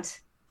 and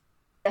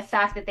the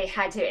fact that they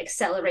had to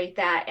accelerate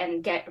that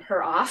and get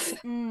her off,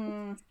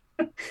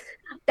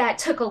 that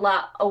took a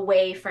lot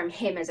away from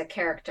him as a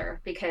character,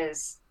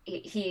 because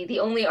the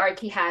only arc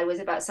he had was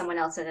about someone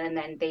else, and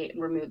then they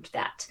removed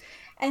that.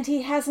 And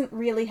he hasn't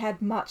really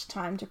had much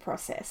time to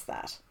process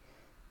that.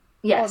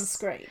 Yes. On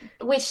screen.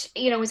 Which,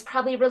 was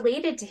probably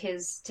related to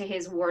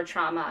his war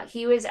trauma.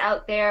 He was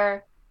out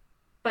there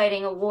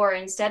fighting a war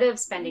instead of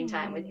spending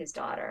time with his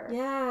daughter.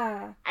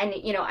 Yeah. And,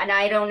 and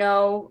I don't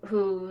know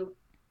who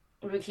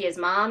Rukia's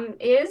mom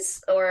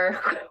is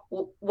or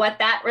what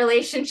that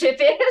relationship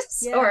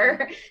is.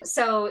 Or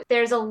so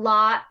there's a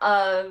lot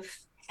of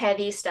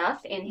heavy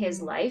stuff in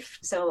his life.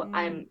 So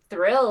I'm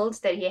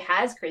thrilled that he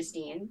has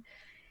Christine.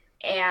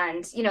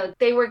 And,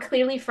 they were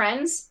clearly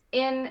friends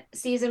in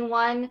season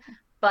 1,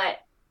 but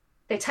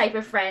the type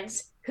of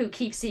friends who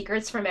keep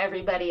secrets from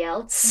everybody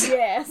else.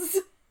 Yes.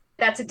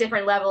 That's a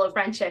different level of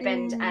friendship,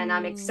 and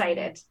I'm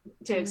excited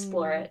to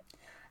explore it.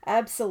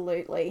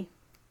 Absolutely.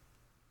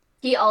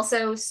 He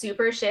also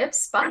super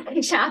ships Spock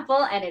and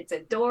Chapel, and it's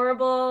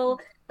adorable.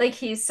 Like,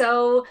 he's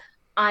so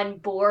on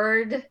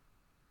board.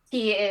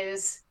 He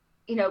is,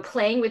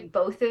 playing with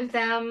both of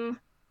them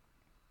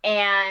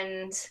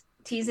and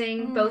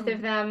teasing both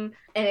of them.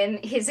 And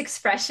in his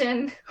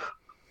expression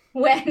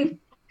when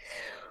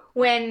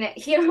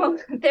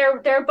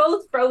they're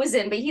both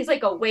frozen, but he's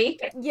like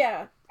awake.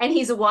 Yeah. And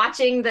he's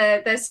watching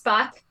the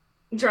Spock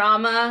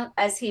drama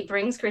as he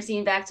brings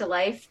Christine back to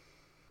life.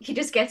 He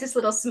just gets this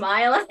little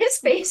smile on his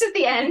face at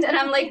the end, and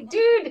I'm like,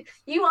 dude,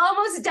 you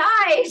almost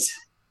died.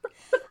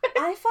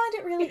 I find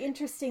it really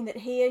interesting that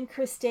he and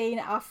Christine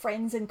are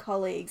friends and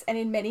colleagues, and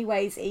in many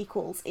ways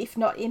equals, if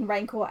not in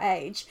rank or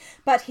age,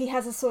 but he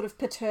has a sort of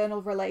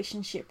paternal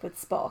relationship with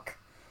Spock.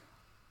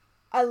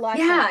 I like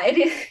that.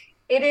 Yeah,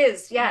 it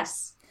is,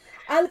 yes.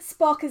 And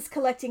Spock is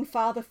collecting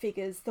father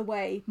figures the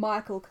way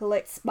Michael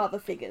collects mother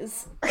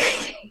figures.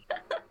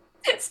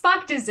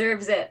 Spock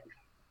deserves it.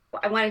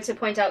 I wanted to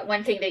point out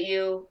one thing that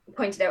you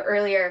pointed out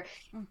earlier,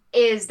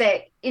 is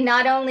that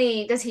not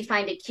only does he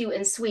find it cute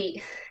and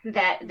sweet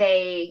that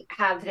they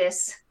have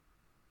this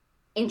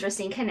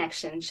interesting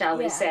connection, shall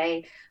we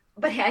say,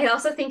 but I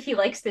also think he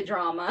likes the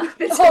drama.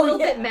 It's a little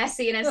bit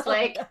messy, and it's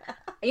like,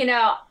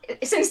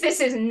 since this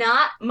is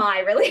not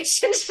my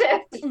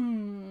relationship,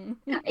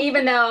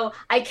 even though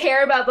I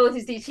care about both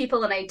of these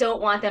people and I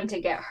don't want them to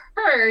get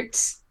hurt,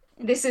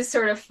 this is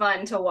sort of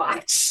fun to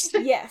watch.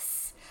 Yes.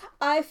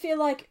 I feel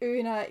like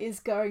Una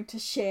is going to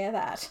share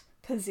that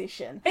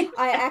position.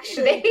 I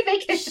actually,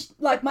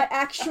 like, my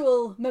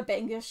actual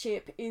Mabenga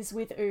ship is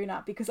with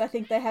Una, because I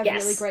think they have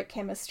really great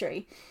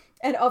chemistry.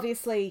 And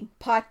obviously,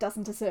 Pike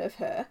doesn't deserve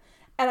her.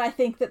 And I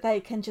think that they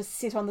can just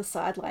sit on the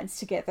sidelines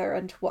together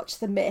and watch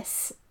the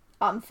mess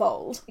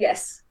unfold.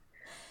 Yes.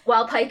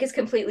 While Pike is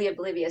completely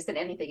oblivious that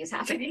anything is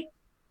happening.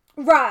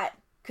 Right.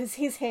 Because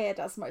his hair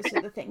does most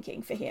of the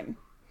thinking for him.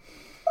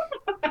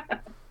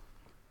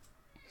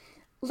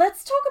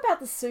 Let's talk about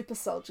the super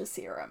soldier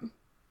serum.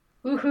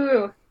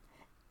 Woohoo.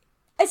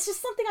 It's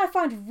just something I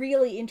find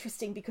really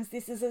interesting, because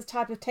this is a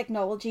type of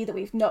technology that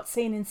we've not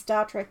seen in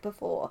Star Trek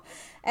before.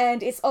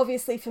 And it's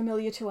obviously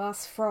familiar to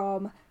us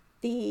from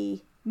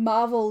the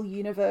Marvel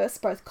universe,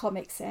 both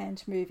comics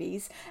and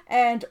movies,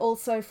 and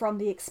also from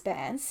The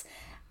Expanse.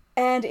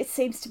 And it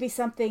seems to be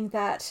something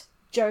that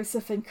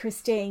Joseph and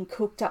Christine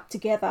cooked up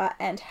together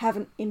and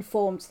haven't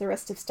informed the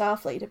rest of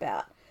Starfleet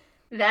about.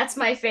 That's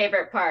my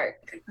favorite part.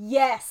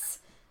 Yes!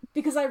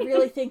 Because I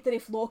really think that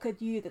if Lorca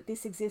knew that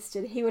this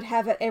existed, he would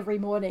have it every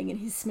morning in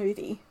his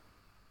smoothie.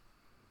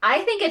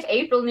 I think if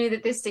April knew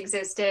that this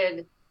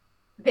existed,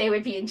 they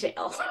would be in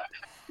jail.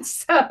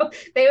 So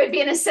they would be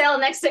in a cell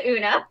next to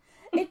Una.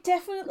 It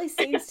definitely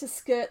seems to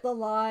skirt the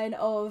line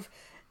of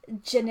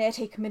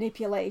genetic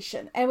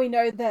manipulation. And we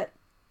know that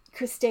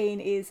Christine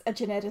is a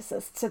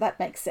geneticist, so that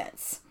makes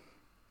sense.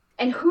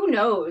 And who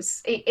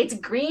knows? It's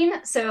green,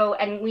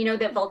 and we know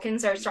that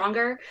Vulcans are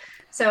stronger.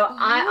 So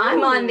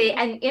I'm on the,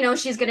 and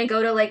she's going to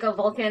go to like a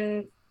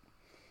Vulcan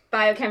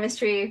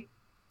biochemistry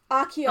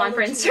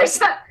conference Archaeology. or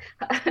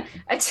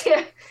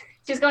something.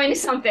 She's going to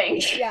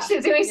something. Yeah.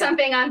 She's doing Yeah.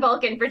 something on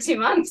Vulcan for 2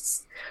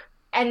 months.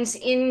 And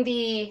in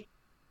the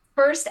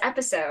first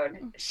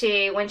episode,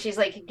 when she's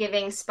like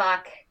giving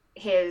Spock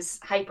his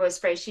hypo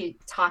spray, she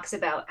talks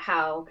about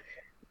how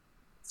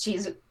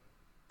she's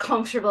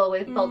comfortable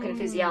with Vulcan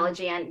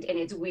physiology and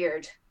it's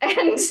weird.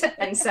 And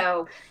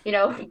so,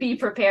 be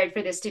prepared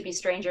for this to be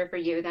stranger for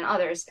you than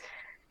others.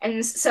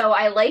 And so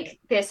I like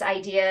this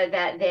idea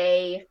that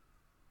they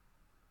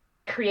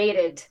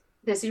created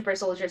the super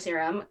soldier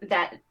serum,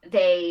 that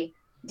they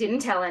didn't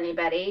tell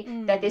anybody,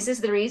 that this is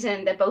the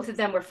reason that both of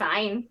them were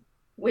fine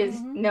with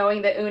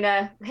knowing that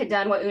Una had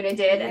done what Una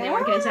did and they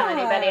weren't going to tell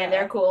anybody and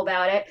they're cool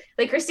about it.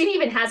 Like Christine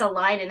even has a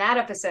line in that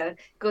episode,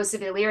 goes to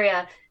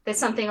Valyria, that's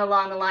something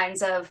along the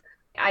lines of,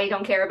 I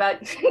don't care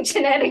about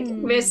genetic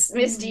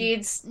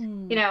misdeeds.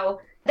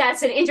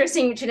 That's an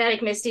interesting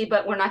genetic misdeed,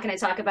 but we're not going to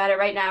talk about it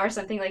right now or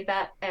something like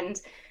that.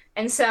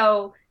 And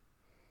so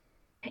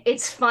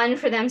it's fun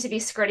for them to be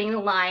skirting the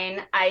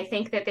line. I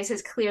think that this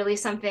is clearly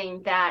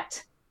something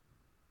that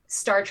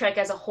Star Trek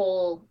as a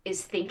whole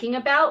is thinking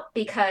about,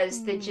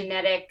 because the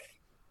genetic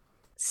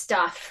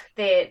stuff,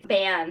 the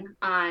ban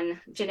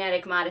on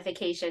genetic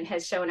modification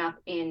has shown up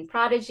in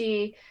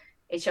Prodigy.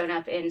 It's shown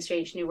up in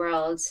Strange New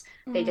Worlds.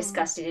 They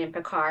discussed it in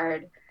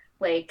Picard.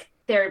 Like,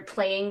 they're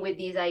playing with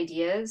these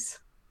ideas,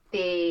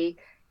 the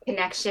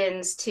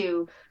connections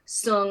to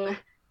Sung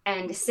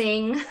and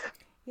Sing.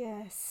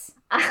 Yes.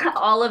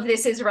 All of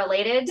this is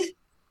related.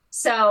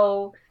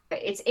 So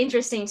it's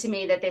interesting to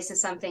me that this is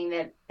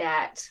something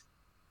that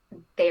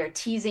they are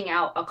teasing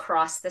out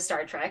across the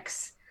Star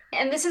Treks.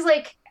 And this is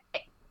like,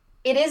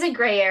 it is a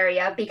gray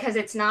area because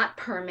it's not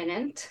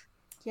permanent.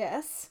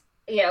 Yes.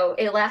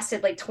 It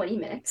lasted like 20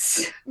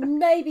 minutes.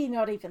 Maybe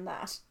not even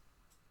that.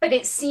 But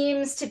it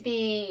seems to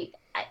be,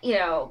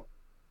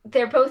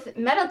 they're both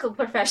medical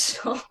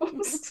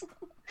professionals.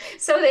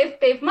 So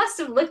they must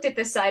have looked at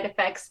the side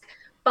effects.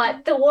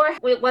 But the war,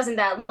 it wasn't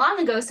that long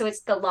ago, so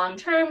it's the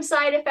long-term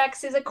side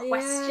effects is a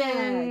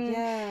question.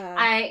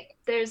 Yeah.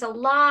 There's a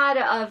lot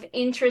of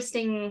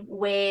interesting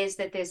ways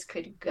that this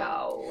could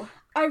go.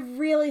 I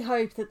really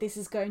hope that this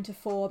is going to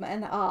form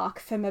an arc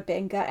for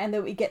M'Benga and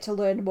that we get to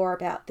learn more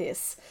about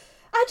this.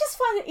 I just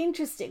find it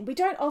interesting. We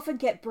don't often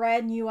get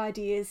brand new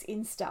ideas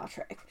in Star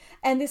Trek.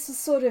 And this was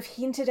sort of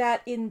hinted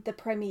at in the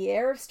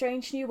premiere of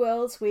Strange New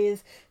Worlds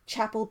with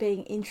Chapel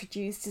being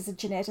introduced as a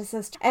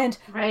geneticist. And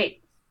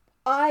right.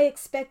 I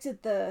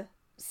expected the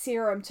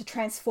serum to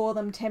transform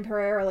them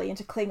temporarily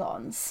into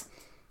Klingons.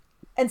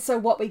 And so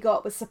what we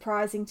got was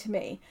surprising to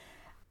me.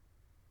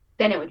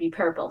 Then it would be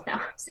purple. No,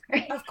 I'm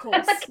sorry. Of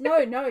course.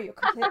 No, you're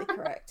completely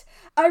correct.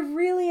 I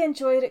really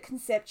enjoyed it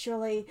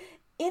conceptually.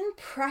 In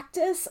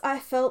practice, I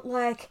felt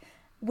like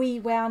we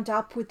wound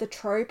up with the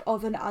trope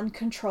of an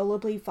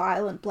uncontrollably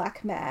violent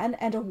black man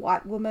and a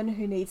white woman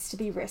who needs to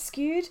be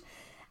rescued.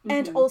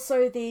 And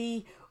also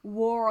the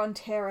war on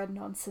terror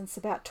nonsense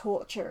about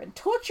torture. And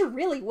torture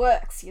really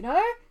works,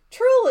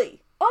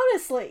 Truly.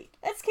 Honestly.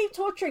 Let's keep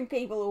torturing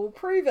people or we'll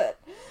prove it.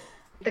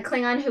 The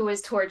Klingon who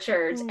was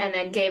tortured and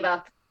then gave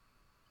up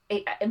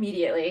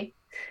immediately.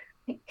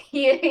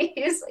 He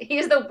is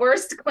the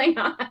worst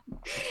Klingon.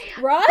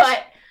 Right?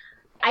 But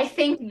I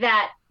think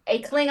that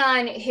a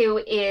Klingon who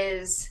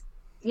is,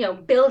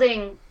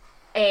 building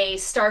a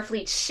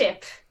Starfleet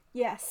ship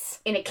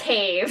in a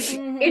cave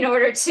in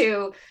order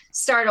to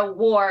start a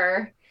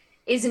war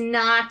is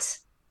not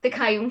the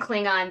Kayun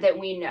Klingon that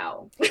we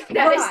know.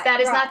 That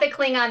is not the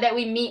Klingon that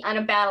we meet on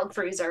a battle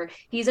cruiser.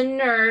 He's a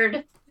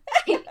nerd.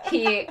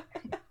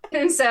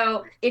 And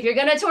so if you're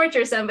going to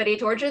torture somebody,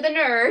 torture the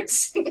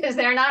nerds because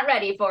they're not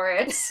ready for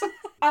it.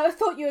 I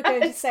thought you were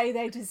going to say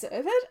they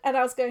deserve it. And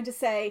I was going to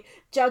say,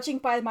 judging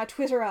by my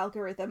Twitter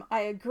algorithm,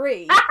 I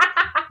agree.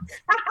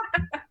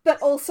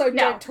 But also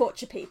don't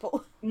torture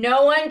people.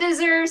 No one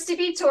deserves to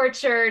be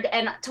tortured,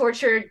 and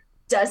torture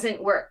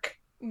doesn't work.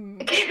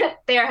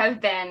 There have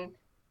been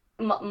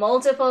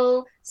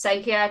multiple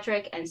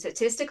psychiatric and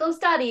statistical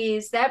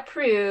studies that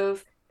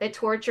prove that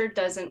torture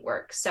doesn't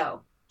work.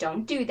 So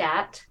don't do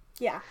that.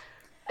 Yeah.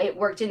 It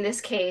worked in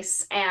this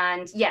case.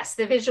 And yes,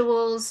 both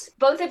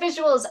the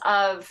visuals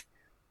of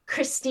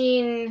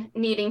Christine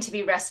needing to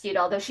be rescued,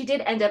 although she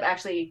did end up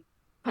actually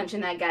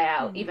punching that guy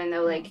out, even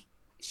though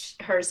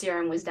her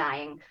serum was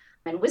dying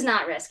and was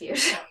not rescued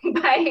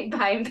by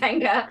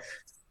M'Benga.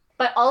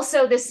 But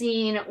also the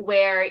scene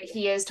where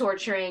he is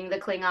torturing the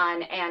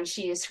Klingon and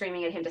she is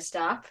screaming at him to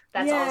stop.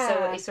 That's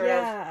also a sort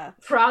of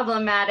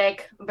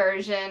problematic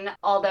version,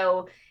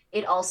 although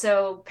it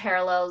also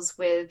parallels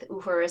with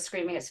Uhura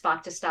screaming at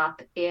Spock to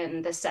stop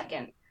in the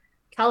second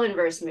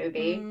Kelvinverse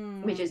movie,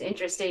 which is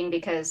interesting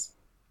because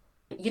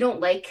you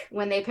don't like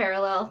when they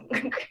parallel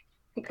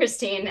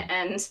Christine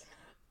and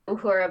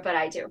Uhura, but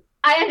I do.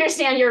 I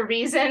understand your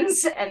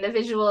reasons, and the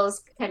visuals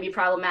can be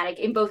problematic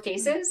in both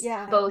cases,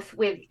 both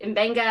with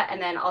M'Benga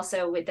and then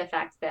also with the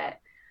fact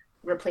that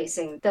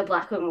replacing the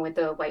black woman with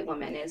the white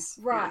woman is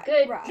not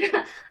good.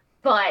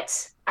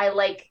 But I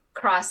like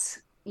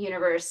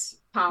cross-universe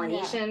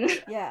pollination.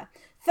 Yeah.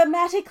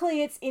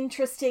 thematically it's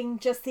interesting,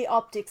 just the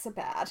optics are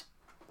bad.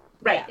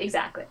 Right, Yeah.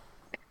 exactly.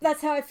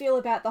 That's how I feel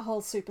about the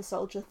whole super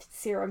soldier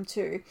serum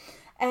too.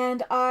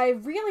 And I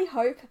really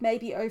hope,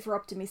 maybe over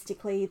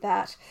optimistically,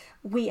 that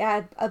we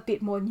add a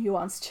bit more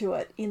nuance to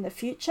it in the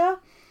future.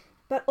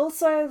 But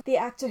also, the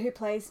actor who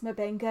plays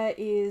Mbenga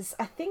is,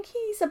 I think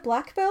he's a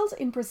black belt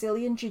in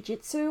Brazilian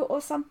Jiu-Jitsu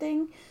or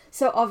something.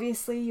 So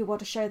obviously you want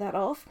to show that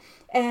off.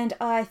 And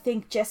I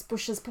think Jess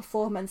Bush's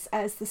performance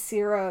as the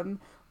serum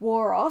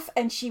wore off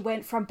and she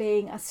went from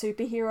being a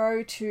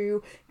superhero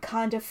to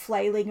kind of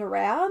flailing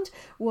around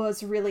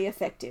was really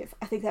effective.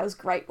 I think that was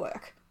great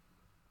work.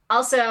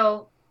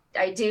 Also,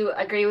 I do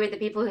agree with the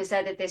people who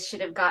said that this should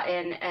have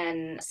gotten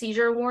an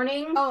seizure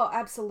warning. Oh,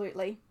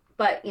 absolutely.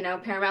 But,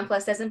 Paramount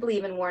Plus doesn't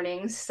believe in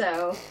warnings,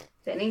 so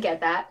they didn't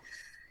get that.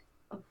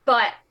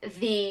 But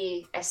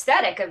the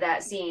aesthetic of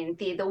that scene,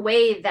 the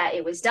way that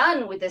it was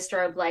done with the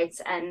strobe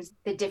lights and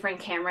the different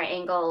camera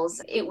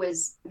angles, it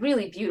was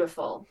really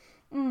beautiful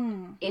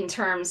in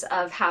terms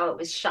of how it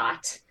was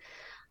shot,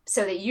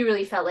 so that you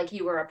really felt like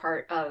you were a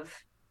part of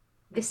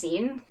the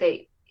scene, that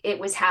it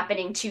was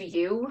happening to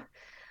you,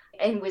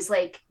 and was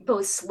like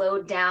both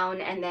slowed down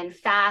and then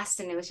fast.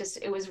 And it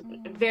was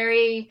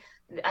very,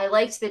 I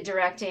liked the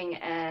directing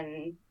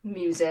and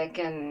music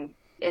and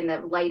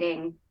the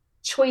lighting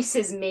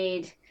choices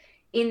made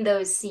in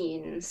those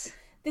scenes.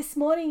 This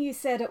morning you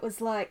said it was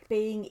like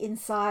being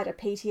inside a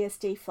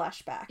PTSD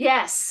flashback.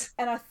 Yes.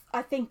 And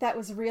I think that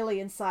was really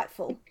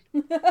insightful.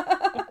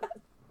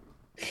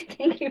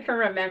 Thank you for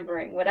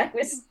remembering what I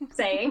was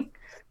saying.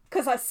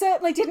 Because I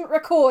certainly didn't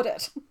record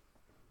it.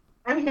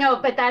 I know,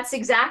 but that's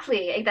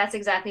exactly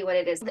what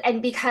it is.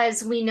 And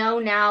because we know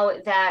now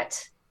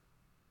that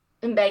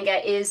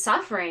Mbenga is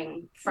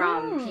suffering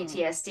from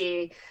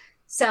PTSD,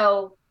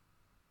 so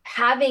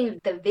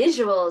having the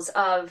visuals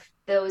of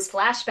those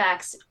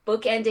flashbacks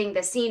bookending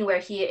the scene where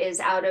he is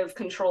out of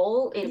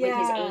control with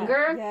his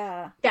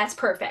anger, that's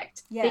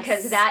perfect. Yes.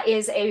 Because that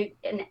is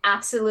an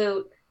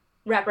absolute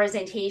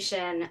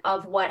representation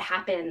of what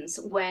happens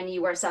when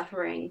you are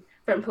suffering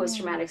from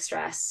post-traumatic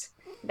stress,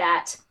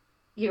 that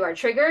you are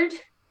triggered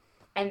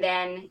and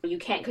then you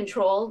can't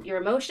control your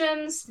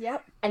emotions.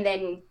 Yep. And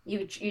then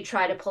you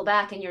try to pull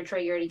back and you're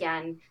triggered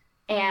again.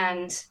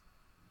 And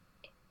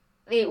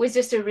it was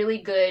just a really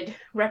good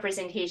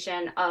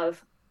representation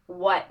of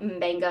what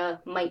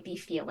Mbenga might be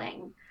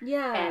feeling.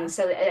 Yeah. And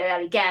so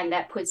that, again,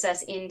 that puts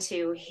us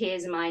into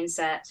his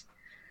mindset,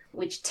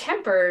 which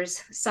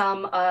tempers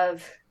some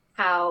of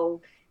how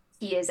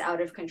he is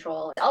out of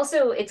control.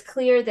 Also, it's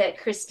clear that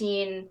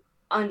Christine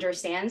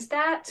understands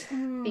that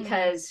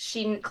because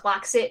she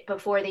clocks it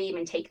before they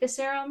even take the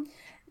serum.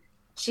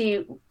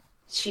 She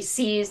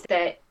sees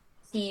that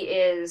he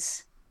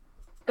is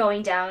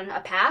going down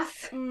a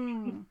path,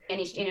 and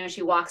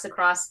she walks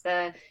across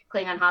the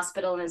Klingon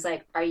hospital and is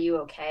like, "Are you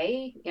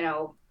okay?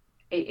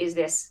 Is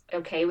this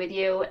okay with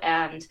you?"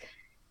 And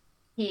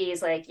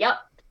he's like, "Yep.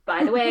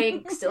 By the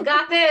way, still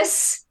got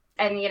this."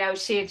 And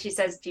she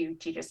says, "Do you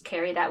just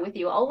carry that with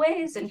you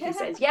always?" And he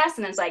says, "Yes."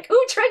 And then it's like,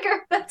 "Ooh,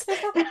 trigger! That's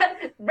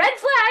red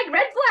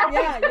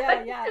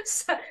flag! Yeah.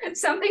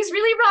 Something's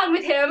really wrong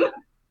with him.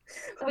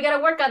 We got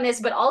to work on this."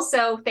 But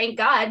also, thank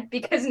God,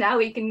 because now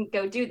we can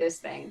go do this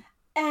thing.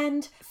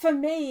 And for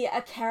me,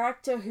 a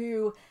character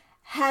who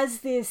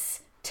has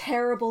this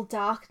terrible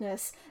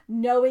darkness,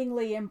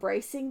 knowingly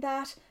embracing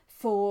that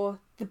for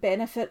the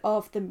benefit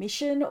of the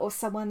mission or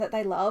someone that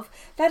they love,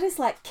 that is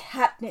like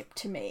catnip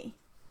to me.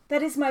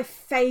 That is my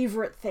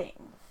favourite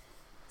thing.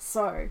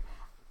 So,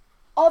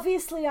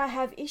 obviously I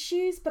have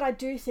issues, but I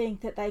do think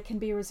that they can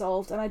be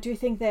resolved, and I do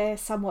think they're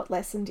somewhat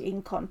lessened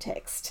in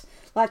context.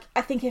 Like,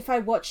 I think if I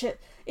watch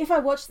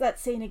that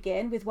scene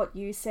again with what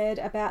you said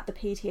about the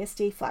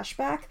PTSD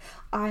flashback,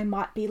 I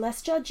might be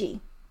less judgy.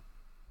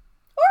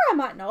 Or I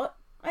might not.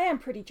 I am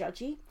pretty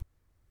judgy.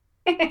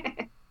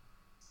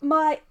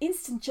 My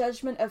instant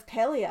judgment of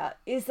Pelia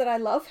is that I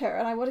love her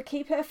and I want to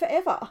keep her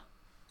forever.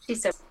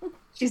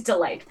 She's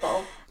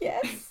delightful.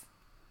 Yes.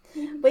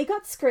 We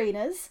got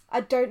screeners.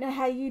 I don't know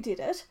how you did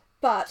it,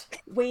 but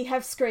we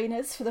have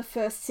screeners for the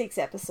first 6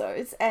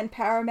 episodes, and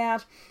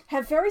Paramount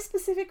have very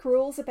specific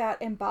rules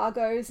about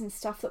embargoes and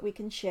stuff that we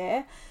can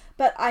share,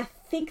 but I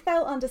think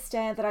they'll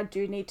understand that I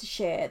do need to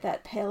share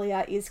that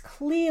Pelia is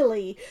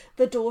clearly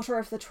the daughter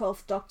of the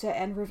 12th Doctor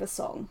and River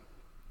Song.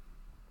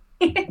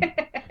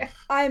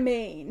 I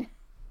mean...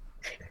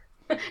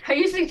 Are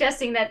you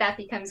suggesting that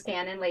becomes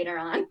canon later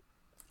on?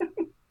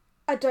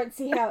 I don't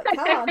see how it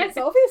can't. It's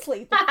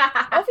obviously the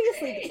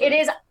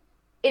truth.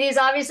 It is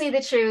obviously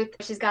the truth.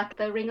 She's got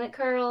the ringlet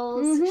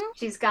curls. Mm-hmm.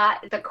 She's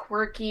got the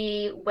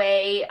quirky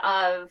way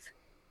of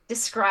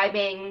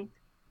describing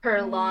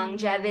her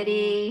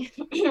longevity.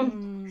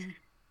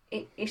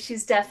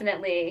 She's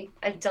definitely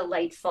a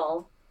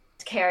delightful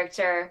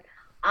character.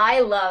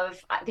 I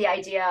love the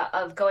idea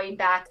of going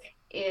back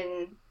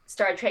in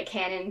Star Trek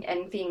canon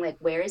and being like,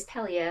 where is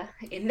Pelia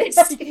in this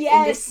in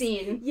this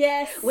scene?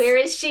 Yes. Where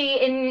is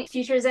she in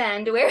Future's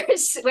End? Where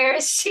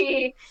is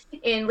she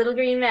in Little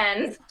Green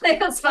Men? Like,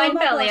 let's find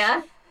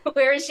Pelia. Gosh.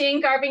 Where is she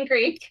in Carbon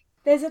Creek?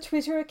 There's a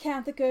Twitter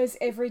account that goes,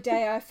 every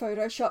day I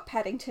Photoshop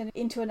Paddington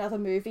into another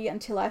movie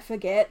until I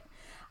forget.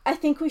 I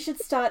think we should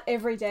start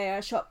every day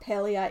I shot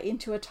Pelia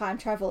into a time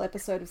travel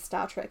episode of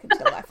Star Trek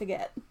until I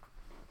forget.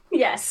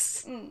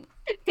 Yes.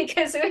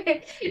 Because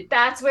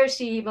that's where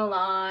she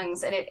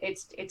belongs. And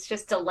it's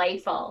just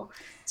delightful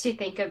to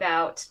think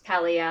about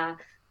Pelia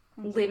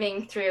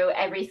living through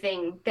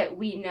everything that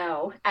we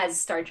know as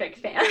Star Trek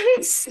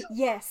fans.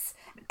 Yes.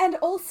 And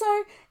also,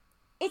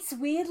 it's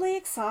weirdly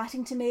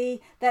exciting to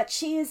me that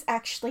she is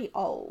actually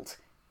old.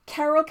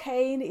 Carol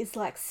Kane is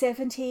like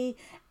 70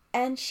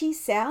 and she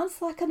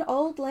sounds like an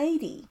old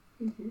lady.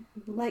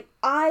 Like,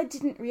 I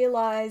didn't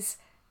realise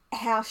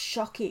how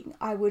shocking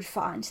I would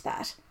find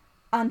that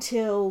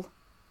until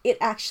it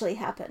actually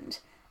happened.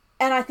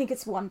 And I think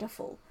it's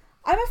wonderful.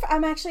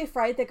 I'm actually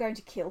afraid they're going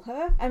to kill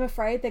her. I'm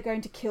afraid they're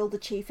going to kill the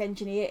chief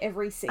engineer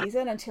every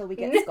season until we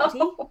get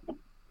Scotty.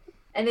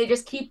 And they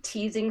just keep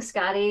teasing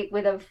Scotty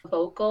with a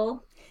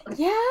vocal.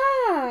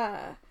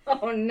 Yeah.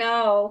 Oh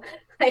no.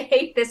 I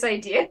hate this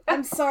idea.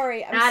 I'm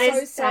sorry. I'm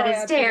so sorry.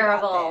 That is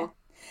terrible.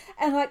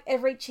 And like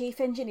every chief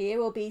engineer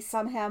will be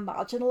somehow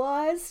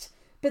marginalized,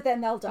 but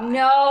then they'll die.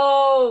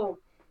 No.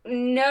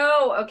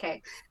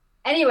 Okay.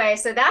 Anyway,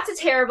 so that's a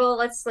terrible.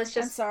 Let's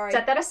just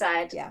set that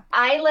aside. Yeah.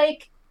 I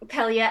like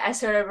Pelia as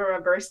sort of a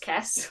reverse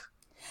Kess.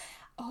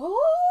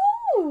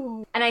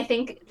 Oh. And I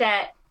think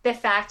that the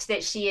fact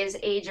that she is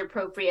age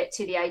appropriate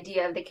to the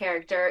idea of the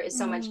character is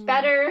so much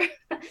better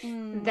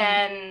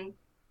than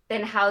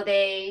how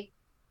they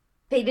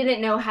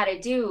didn't know how to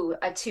do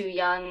a too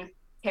young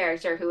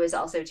character who is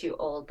also too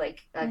old,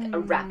 like a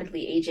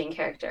rapidly aging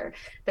character.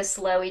 The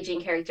slow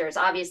aging character is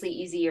obviously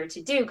easier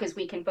to do because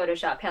we can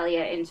Photoshop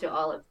Pelia into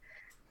all of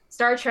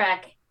Star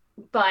Trek,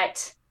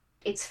 but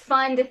it's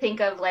fun to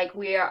think of like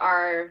we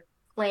are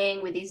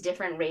playing with these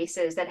different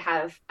races that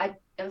have a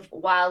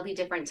wildly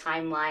different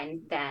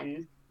timeline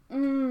than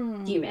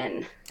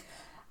human.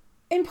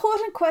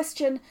 Important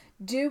question.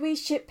 Do we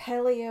ship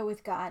Pelia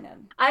with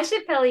Guinan? I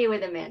ship Pelia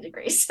with Amanda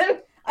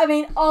Grayson. I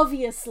mean,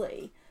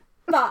 obviously.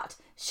 But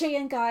she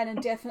and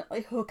Guinan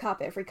definitely hook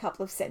up every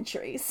couple of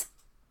centuries.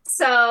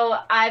 So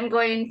I'm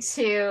going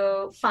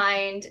to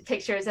find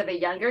pictures of a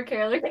younger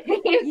Carol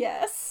Kane.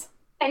 Yes.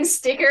 And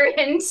stick her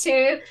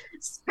into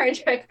Star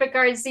Trek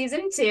Picard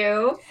Season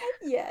 2.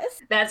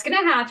 Yes. That's going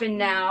to happen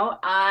now.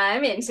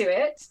 I'm into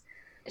it.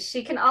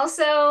 She can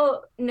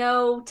also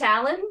know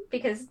Talon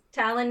because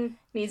Talon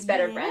needs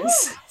better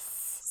friends.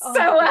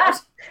 Oh,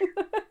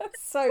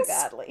 so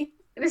badly.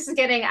 This is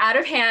getting out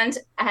of hand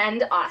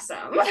and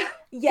awesome.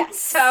 Yes.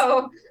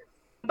 So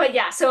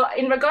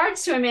in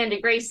regards to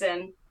Amanda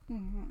Grayson,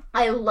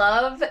 I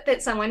love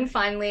that someone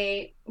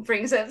finally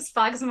brings up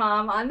Spock's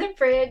mom on the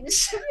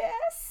bridge.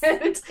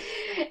 Yes.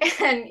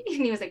 and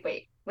he was like,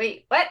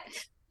 wait, what?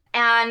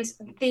 And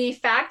the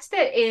fact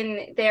that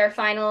in their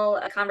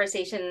final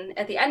conversation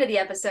at the end of the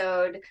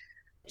episode,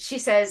 she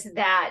says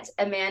that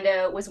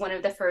Amanda was one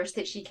of the first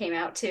that she came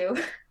out to.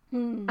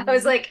 I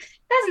was like,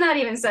 that's not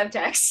even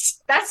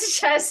subtext. That's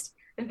just,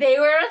 they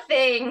were a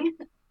thing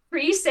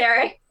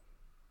pre-Sarah.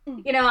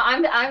 You know,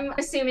 I'm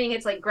assuming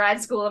it's like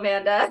grad school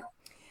Amanda.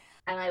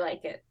 And I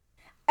like it.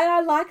 And I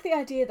like the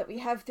idea that we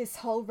have this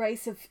whole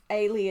race of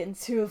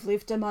aliens who have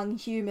lived among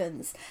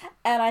humans.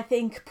 And I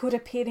think put a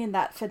pin in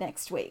that for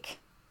next week,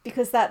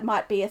 because that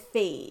might be a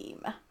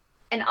theme.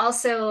 And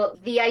also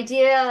the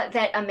idea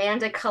that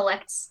Amanda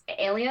collects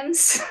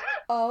aliens.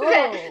 Oh.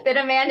 that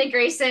Amanda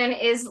Grayson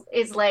is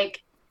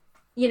like,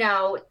 you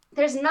know,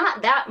 there's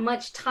not that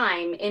much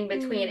time in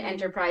between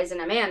Enterprise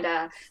and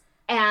Amanda.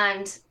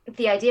 And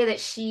the idea that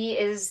she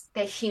is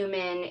the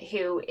human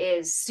who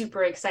is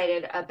super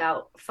excited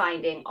about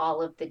finding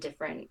all of the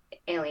different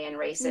alien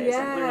races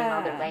and learning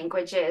all their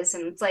languages.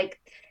 And it's like,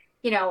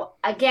 you know,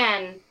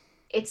 again,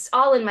 it's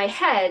all in my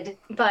head,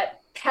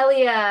 but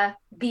Pelia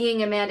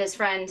being Amanda's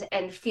friend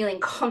and feeling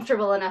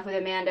comfortable enough with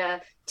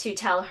Amanda to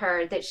tell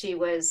her that she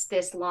was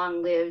this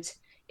long-lived,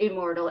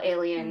 immortal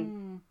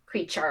alien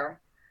creature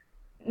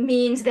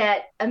means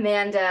that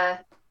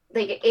Amanda,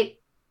 like,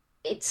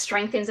 it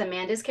strengthens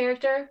Amanda's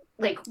character.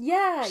 Like,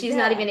 she's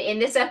not even in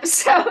this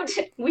episode.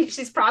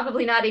 She's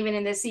probably not even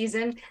in this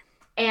season.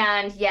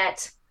 And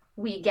yet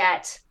we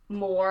get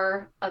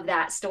more of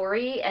that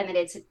story, and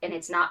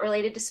it's not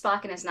related to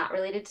Spock and it's not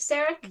related to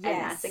Sarek, and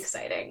that's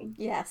exciting.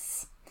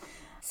 Yes.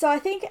 So I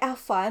think our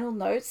final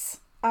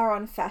notes are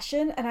on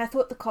fashion, and I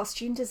thought the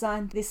costume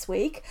design this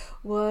week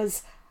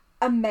was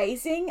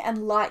amazing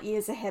and light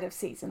years ahead of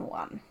season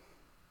 1.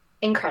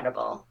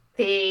 Incredible.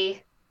 The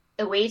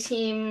away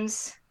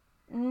teams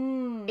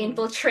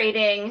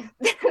infiltrating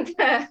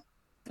the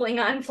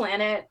Klingon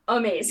planet,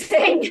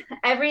 amazing.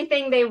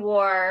 Everything they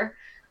wore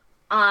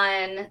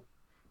on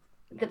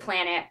the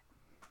planet,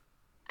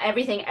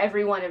 everything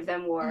every one of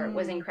them wore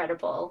was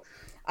incredible.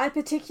 I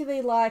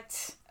particularly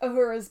liked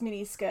Uhura's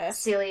miniskirt.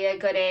 Celia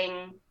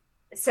Gooding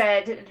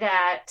said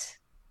that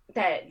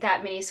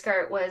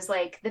miniskirt was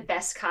like the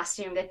best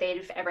costume that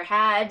they've ever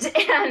had,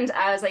 and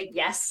I was like,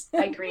 yes,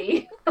 I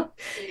agree.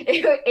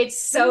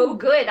 It's so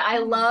good. I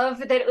love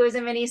that it was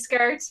a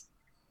miniskirt.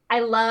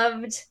 I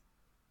loved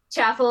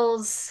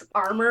Chapel's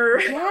armor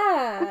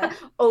Yeah.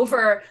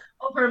 over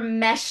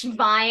mesh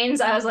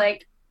vines. I was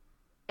like,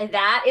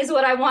 that is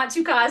what I want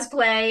to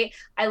cosplay.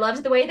 I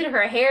loved the way that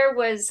her hair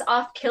was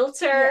off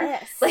kilter.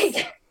 Yes.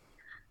 Like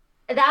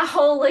that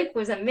whole look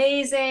was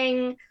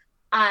amazing.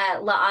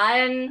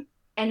 Laan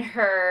and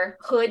her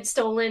hood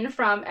stolen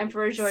from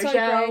Emperor So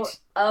Giorgio, great.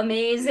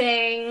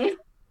 amazing.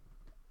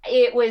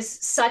 It was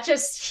such a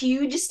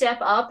huge step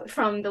up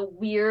from the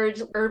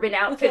weird Urban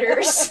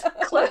Outfitters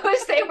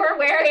clothes they were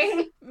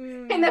wearing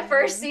in the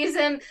first Mm.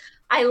 season.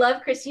 I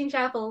love Christine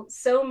Chapel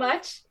so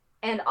much,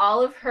 and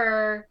all of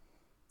her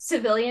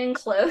civilian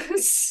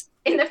clothes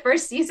in the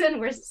first season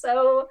were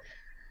so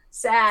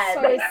sad.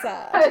 So Like, I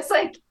sad. was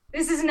like,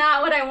 this is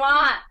not what I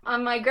want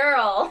on my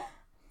girl.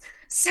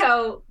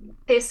 So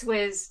this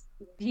was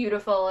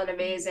beautiful and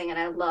amazing, and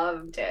I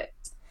loved it.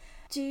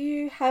 Do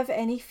you have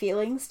any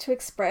feelings to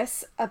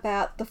express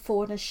about the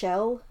For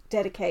Nichelle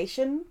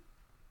dedication?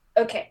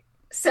 Okay,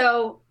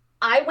 so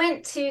I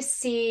went to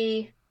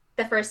see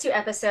the first two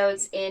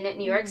episodes in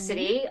New York Mm.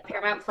 City.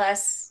 Paramount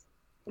Plus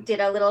did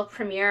a little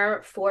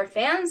premiere for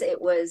fans. It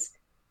was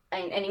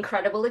an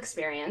incredible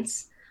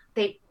experience.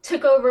 They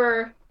took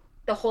over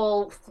the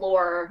whole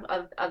floor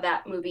of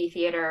that movie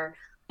theater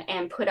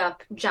and put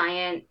up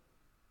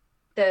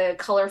the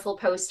colorful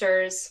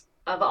posters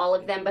of all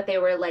of them, but they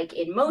were like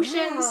in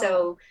motion. Wow.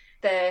 So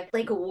the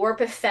like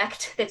warp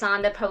effect that's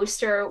on the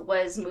poster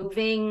was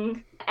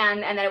moving,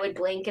 and then it would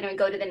blink and it would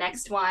go to the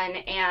next one.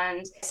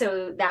 And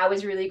so that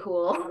was really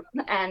cool.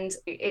 And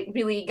it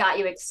really got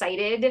you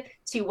excited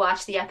to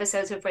watch the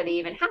episodes before they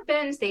even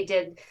happened. They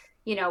did,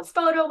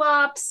 photo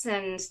ops,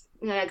 and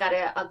I got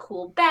a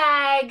cool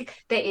bag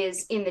that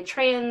is in the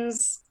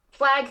trans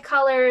flag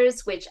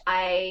colors, which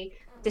I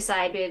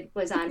decided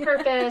was on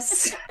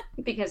purpose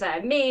because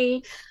I'm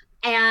me.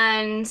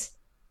 And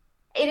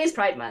it is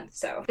Pride Month.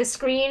 So the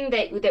screen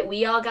that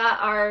we all got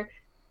our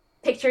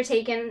picture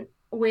taken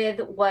with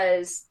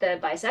was the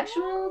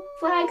bisexual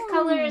flag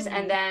colors,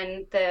 and Mm.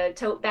 then the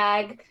tote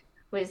bag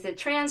was the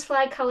trans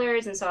flag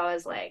colors. And so I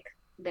was like,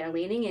 they're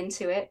leaning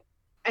into it.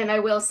 And I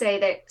will say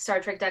that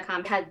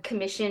StarTrek.com had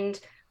commissioned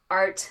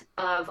art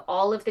of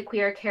all of the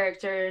queer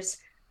characters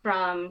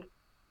from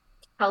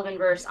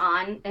Kelvinverse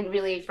on, and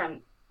really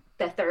from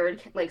the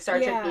third, like Star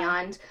Trek Yeah.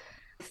 Beyond,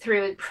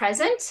 through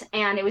present.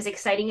 And it was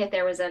exciting that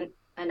there was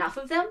enough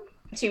of them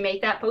to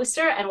make that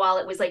poster. And while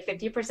it was like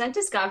 50%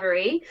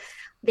 discovery,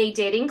 they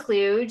did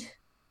include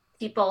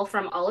people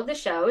from all of the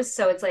shows.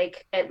 So it's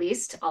like at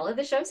least all of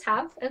the shows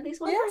have at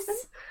least one person.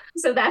 Yes.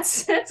 So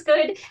that's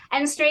good.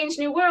 And Strange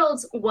New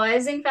Worlds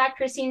was in fact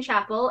Christine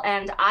Chapel,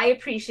 and I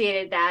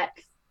appreciated that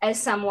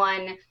as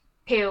someone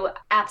who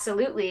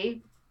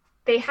absolutely,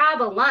 they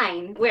have a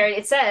line where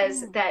it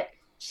says Mm. that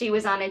she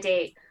was on a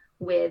date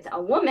with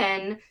a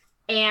woman.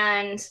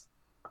 And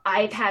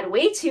I've had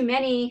way too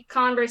many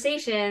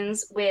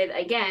conversations with,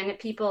 again,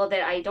 people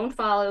that I don't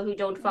follow, who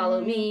don't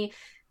follow Mm. me,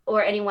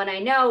 or anyone I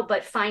know,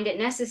 but find it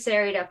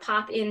necessary to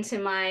pop into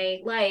my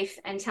life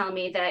and tell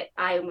me that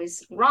I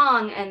was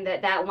wrong, and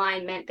that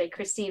line meant that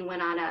Christine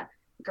went on a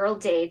girl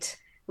date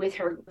with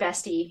her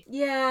bestie.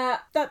 Yeah,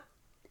 that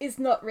is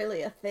not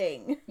really a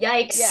thing.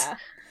 Yikes. Yeah.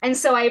 And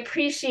so I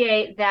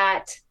appreciate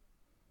that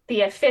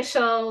the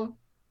official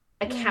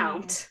Mm.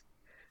 account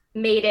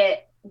made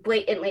it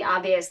blatantly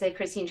obvious that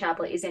Christine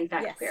Chapel is in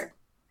fact Yes. queer.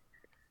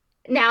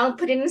 Now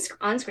put it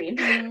on screen.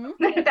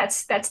 Mm. That's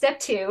step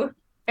two,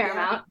 Yeah.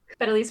 Paramount.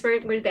 But at least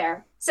we're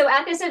there. So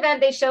at this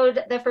event, they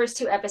showed the first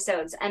two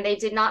episodes, and they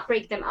did not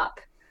break them up.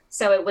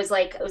 So it was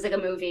like a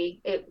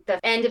movie. The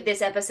end of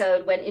this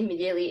episode went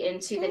immediately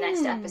into the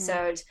next Mm.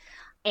 episode,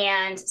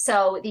 and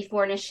so the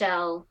For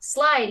Nichelle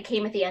slide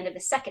came at the end of the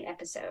second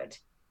episode.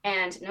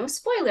 And no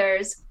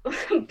spoilers,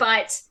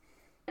 but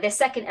the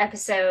second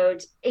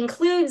episode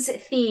includes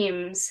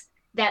themes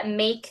that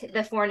make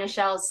the For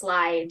Nichelle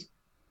slide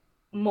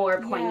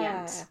more Yeah.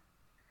 poignant.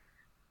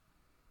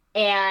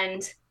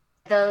 And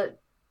the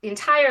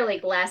entire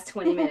like last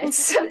 20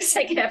 minutes of the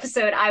second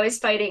episode, I was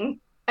fighting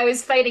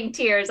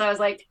tears. I was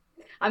like,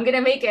 I'm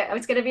gonna make it.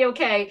 It's gonna be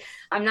okay.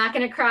 I'm not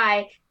gonna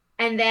cry.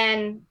 And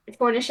then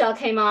For Nichelle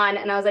came on,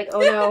 and I was like, oh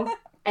no.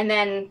 And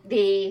then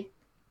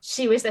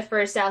she was the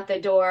first out the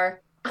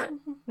door.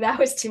 That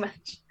was too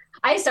much.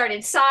 I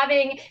started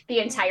sobbing. The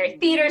entire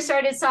theater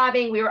started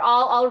sobbing. We were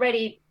all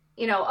already,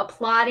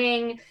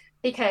 applauding,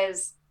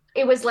 because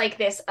it was like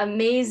this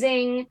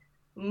amazing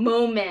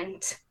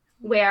moment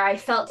where I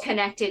felt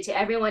connected to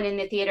everyone in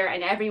the theater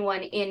and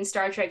everyone in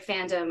Star Trek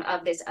fandom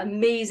of this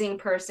amazing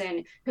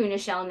person who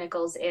Nichelle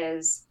Nichols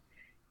is.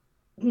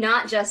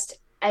 Not just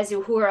as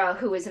Uhura,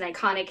 who is an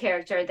iconic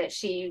character that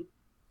she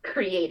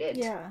created.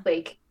 Yeah.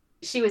 Like,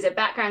 she was a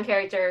background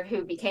character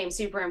who became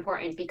super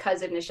important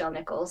because of Nichelle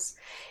Nichols.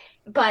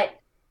 But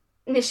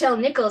Nichelle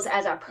Nichols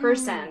as a Mm.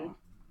 person,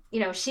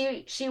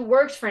 she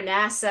worked for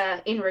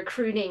NASA in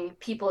recruiting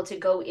people to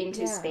go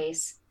into Yeah.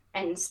 space,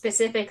 and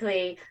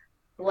specifically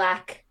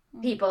Black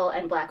Mm. people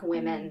and Black Mm.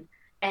 women,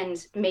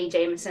 and Mae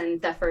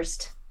Jemison, the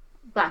first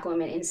Black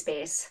woman in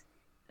space.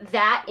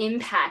 That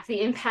impact,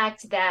 the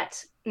impact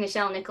that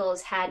Nichelle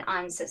Nichols had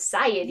on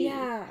Society,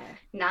 Yeah.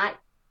 not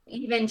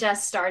even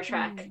just Star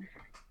Trek,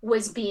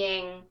 was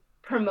being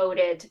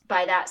promoted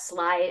by that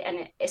slide,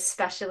 and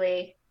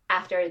especially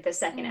after the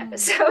second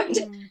episode.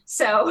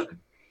 So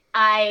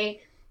I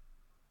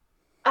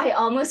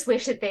almost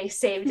wish that they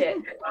saved it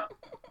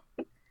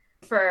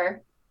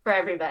for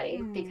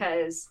everybody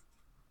because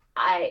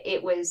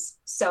it was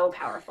so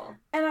powerful.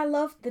 And I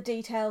love the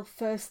detail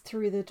first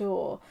through the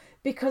door,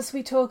 because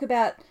we talk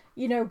about,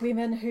 you know,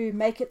 women who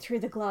make it through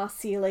the glass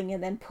ceiling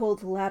and then pull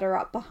the ladder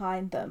up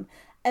behind them.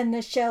 And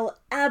Nichelle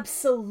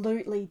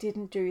absolutely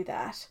didn't do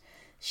that.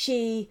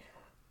 She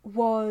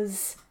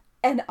was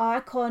an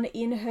icon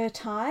in her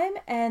time,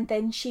 and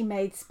then she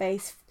made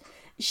space.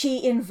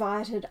 She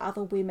invited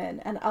other women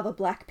and other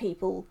Black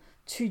people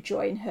to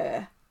join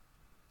her.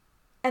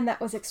 And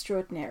that was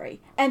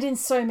extraordinary. And in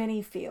so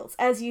many fields.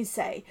 As you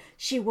say,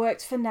 she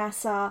worked for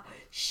NASA.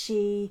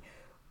 She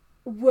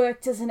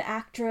worked as an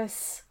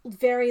actress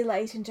very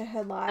late into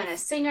her life. And a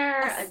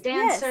singer, a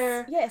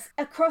dancer. Yes,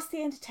 across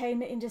the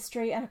entertainment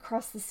industry and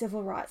across the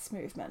civil rights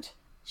movement.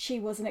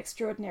 She was an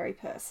extraordinary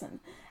person.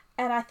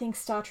 And I think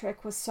Star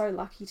Trek was so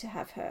lucky to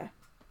have her.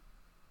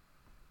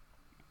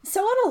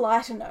 So on a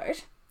lighter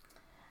note,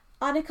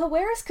 Anika,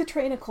 where is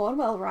Katrina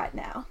Cornwell right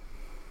now?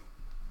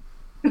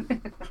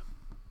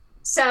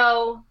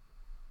 So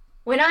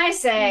when I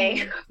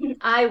say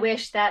I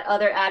wish that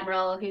other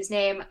admiral, whose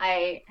name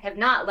I have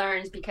not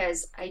learned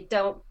because I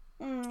don't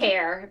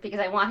care, because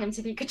I want him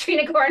to be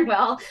Katrina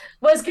Cornwell,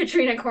 was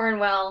Katrina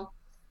Cornwell.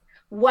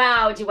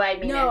 Wow, do I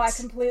mean it? No, I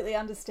completely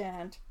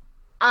understand.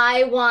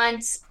 I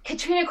want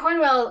Katrina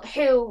Cornwell,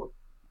 who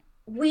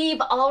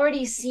we've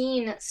already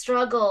seen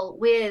struggle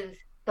with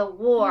the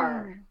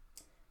war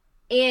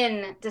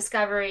in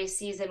Discovery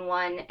season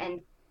 1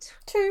 and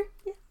 2.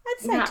 Yeah, I'd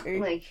say not 2.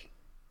 Like,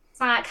 it's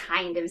not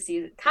kind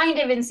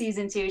of in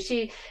season 2.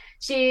 She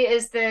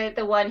is the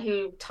one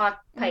who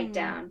talked Pike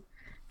down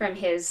from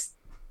his,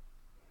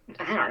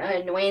 I don't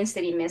know, annoyance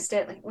that he missed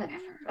it. Like,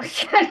 whatever.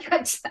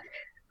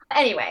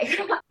 Anyway,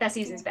 that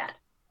season's bad.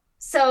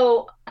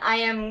 So I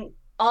am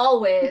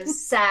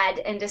always sad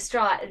and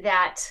distraught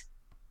that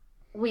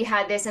we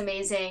had this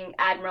amazing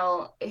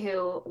admiral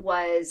who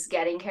was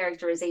getting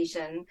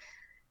characterization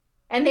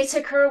and they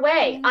took her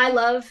away. I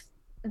love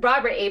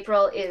Robert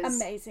April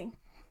is amazing.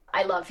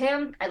 I love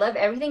him. I love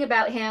everything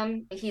about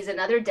him. He's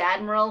another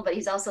dadmiral, but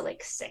he's also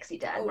like sexy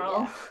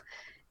dadmiral. Oh,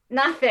 yeah.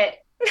 Not that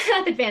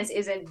Vance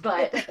isn't,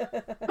 but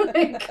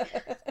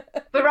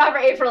but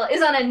Robert April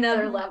is on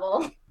another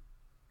level.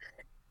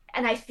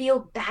 And I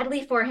feel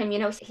badly for him. You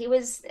know, he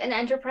was an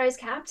Enterprise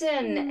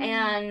captain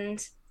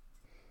and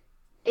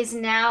is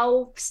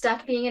now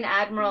stuck being an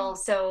admiral.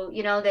 So,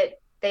 you know,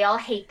 that they all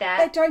hate that.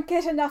 They don't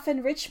get enough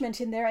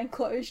enrichment in their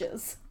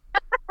enclosures.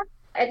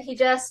 And he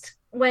just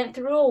went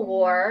through a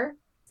war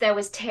that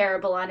was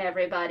terrible on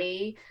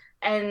everybody.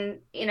 And,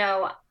 you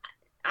know,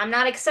 I'm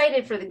not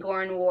excited for the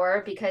Gorn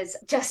War because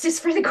justice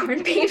for the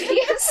Gorn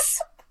babies.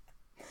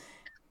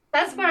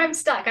 That's where I'm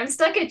stuck. I'm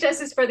stuck at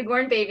justice for the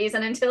Gorn babies.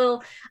 And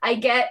until I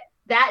get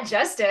that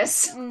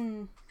justice,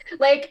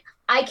 like,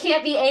 I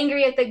can't be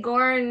angry at the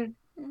Gorn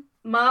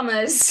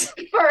mamas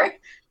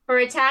for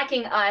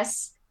attacking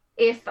us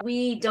if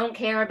we don't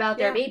care about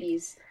their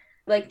babies.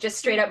 Like, just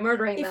straight up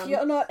murdering them. If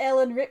you're not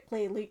Ellen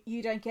Ripley,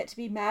 you don't get to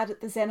be mad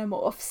at the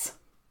xenomorphs.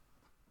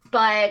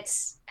 But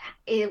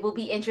it will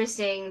be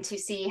interesting to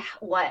see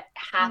what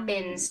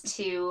happens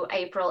to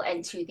April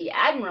and to the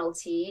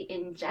Admiralty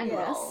in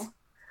general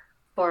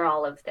for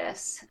all of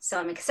this. So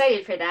I'm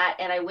excited for that,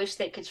 and I wish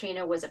that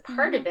Katrina was a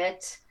part of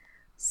it.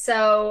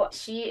 So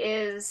she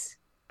is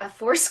a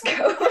Force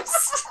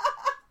ghost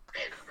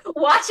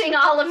watching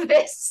all of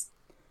this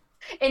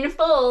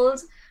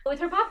unfold with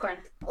her popcorn.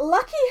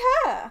 Lucky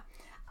her!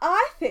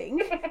 I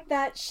think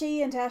that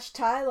she and Ash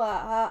Tyler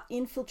are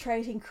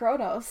infiltrating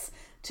Kronos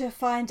to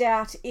find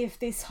out if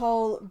this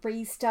whole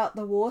restart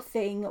the war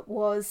thing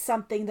was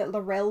something that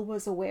L'Rell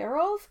was aware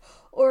of,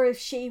 or if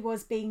she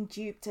was being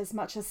duped as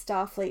much as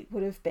Starfleet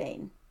would have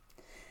been.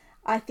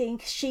 I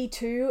think she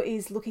too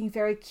is looking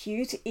very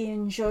cute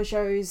in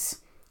Jojo's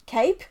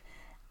cape,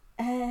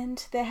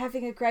 and they're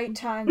having a great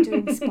time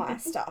doing spy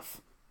stuff.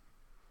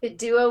 The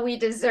duo we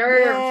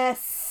deserve.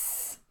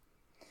 Yes.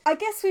 I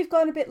guess we've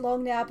gone a bit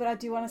long now, but I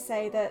do want to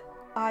say that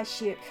I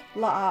ship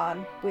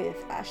La'an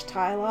with Ash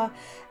Tyler,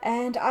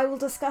 and I will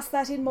discuss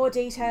that in more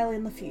detail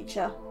in the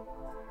future.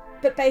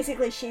 But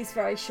basically, she's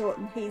very short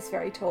and he's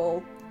very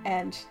tall,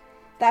 and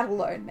that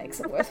alone makes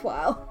it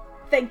worthwhile.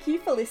 Thank you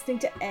for listening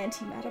to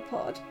Antimatter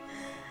Pod.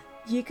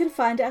 You can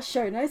find our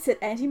show notes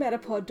at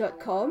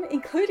antimatterpod.com,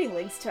 including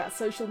links to our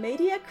social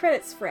media,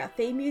 credits for our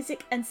theme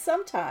music, and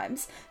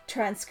sometimes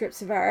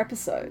transcripts of our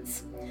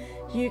episodes.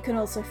 You can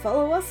also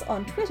follow us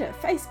on Twitter,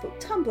 Facebook,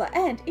 Tumblr,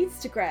 and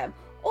Instagram,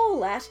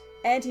 all at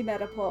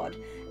Antimatterpod,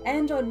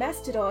 and on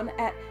Mastodon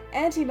at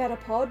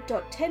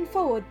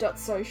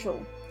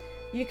antimatterpod.10forward.social.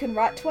 You can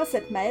write to us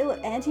at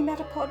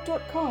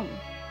mail@antimatterpod.com.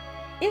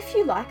 If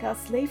you like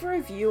us, leave a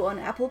review on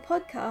Apple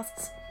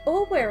Podcasts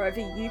or wherever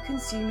you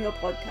consume your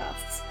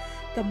podcasts.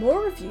 The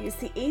more reviews,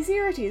 the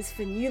easier it is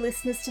for new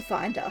listeners to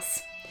find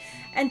us.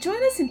 And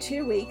join us in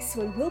 2 weeks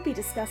when we'll be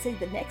discussing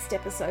the next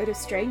episode of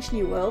Strange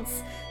New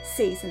Worlds,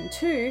 Season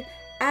 2,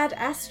 Ad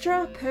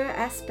Astra per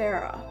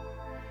Aspera.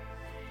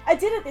 I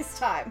did it this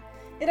time!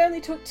 It only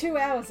took 2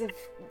 hours of,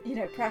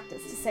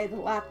 practice to say the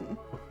Latin.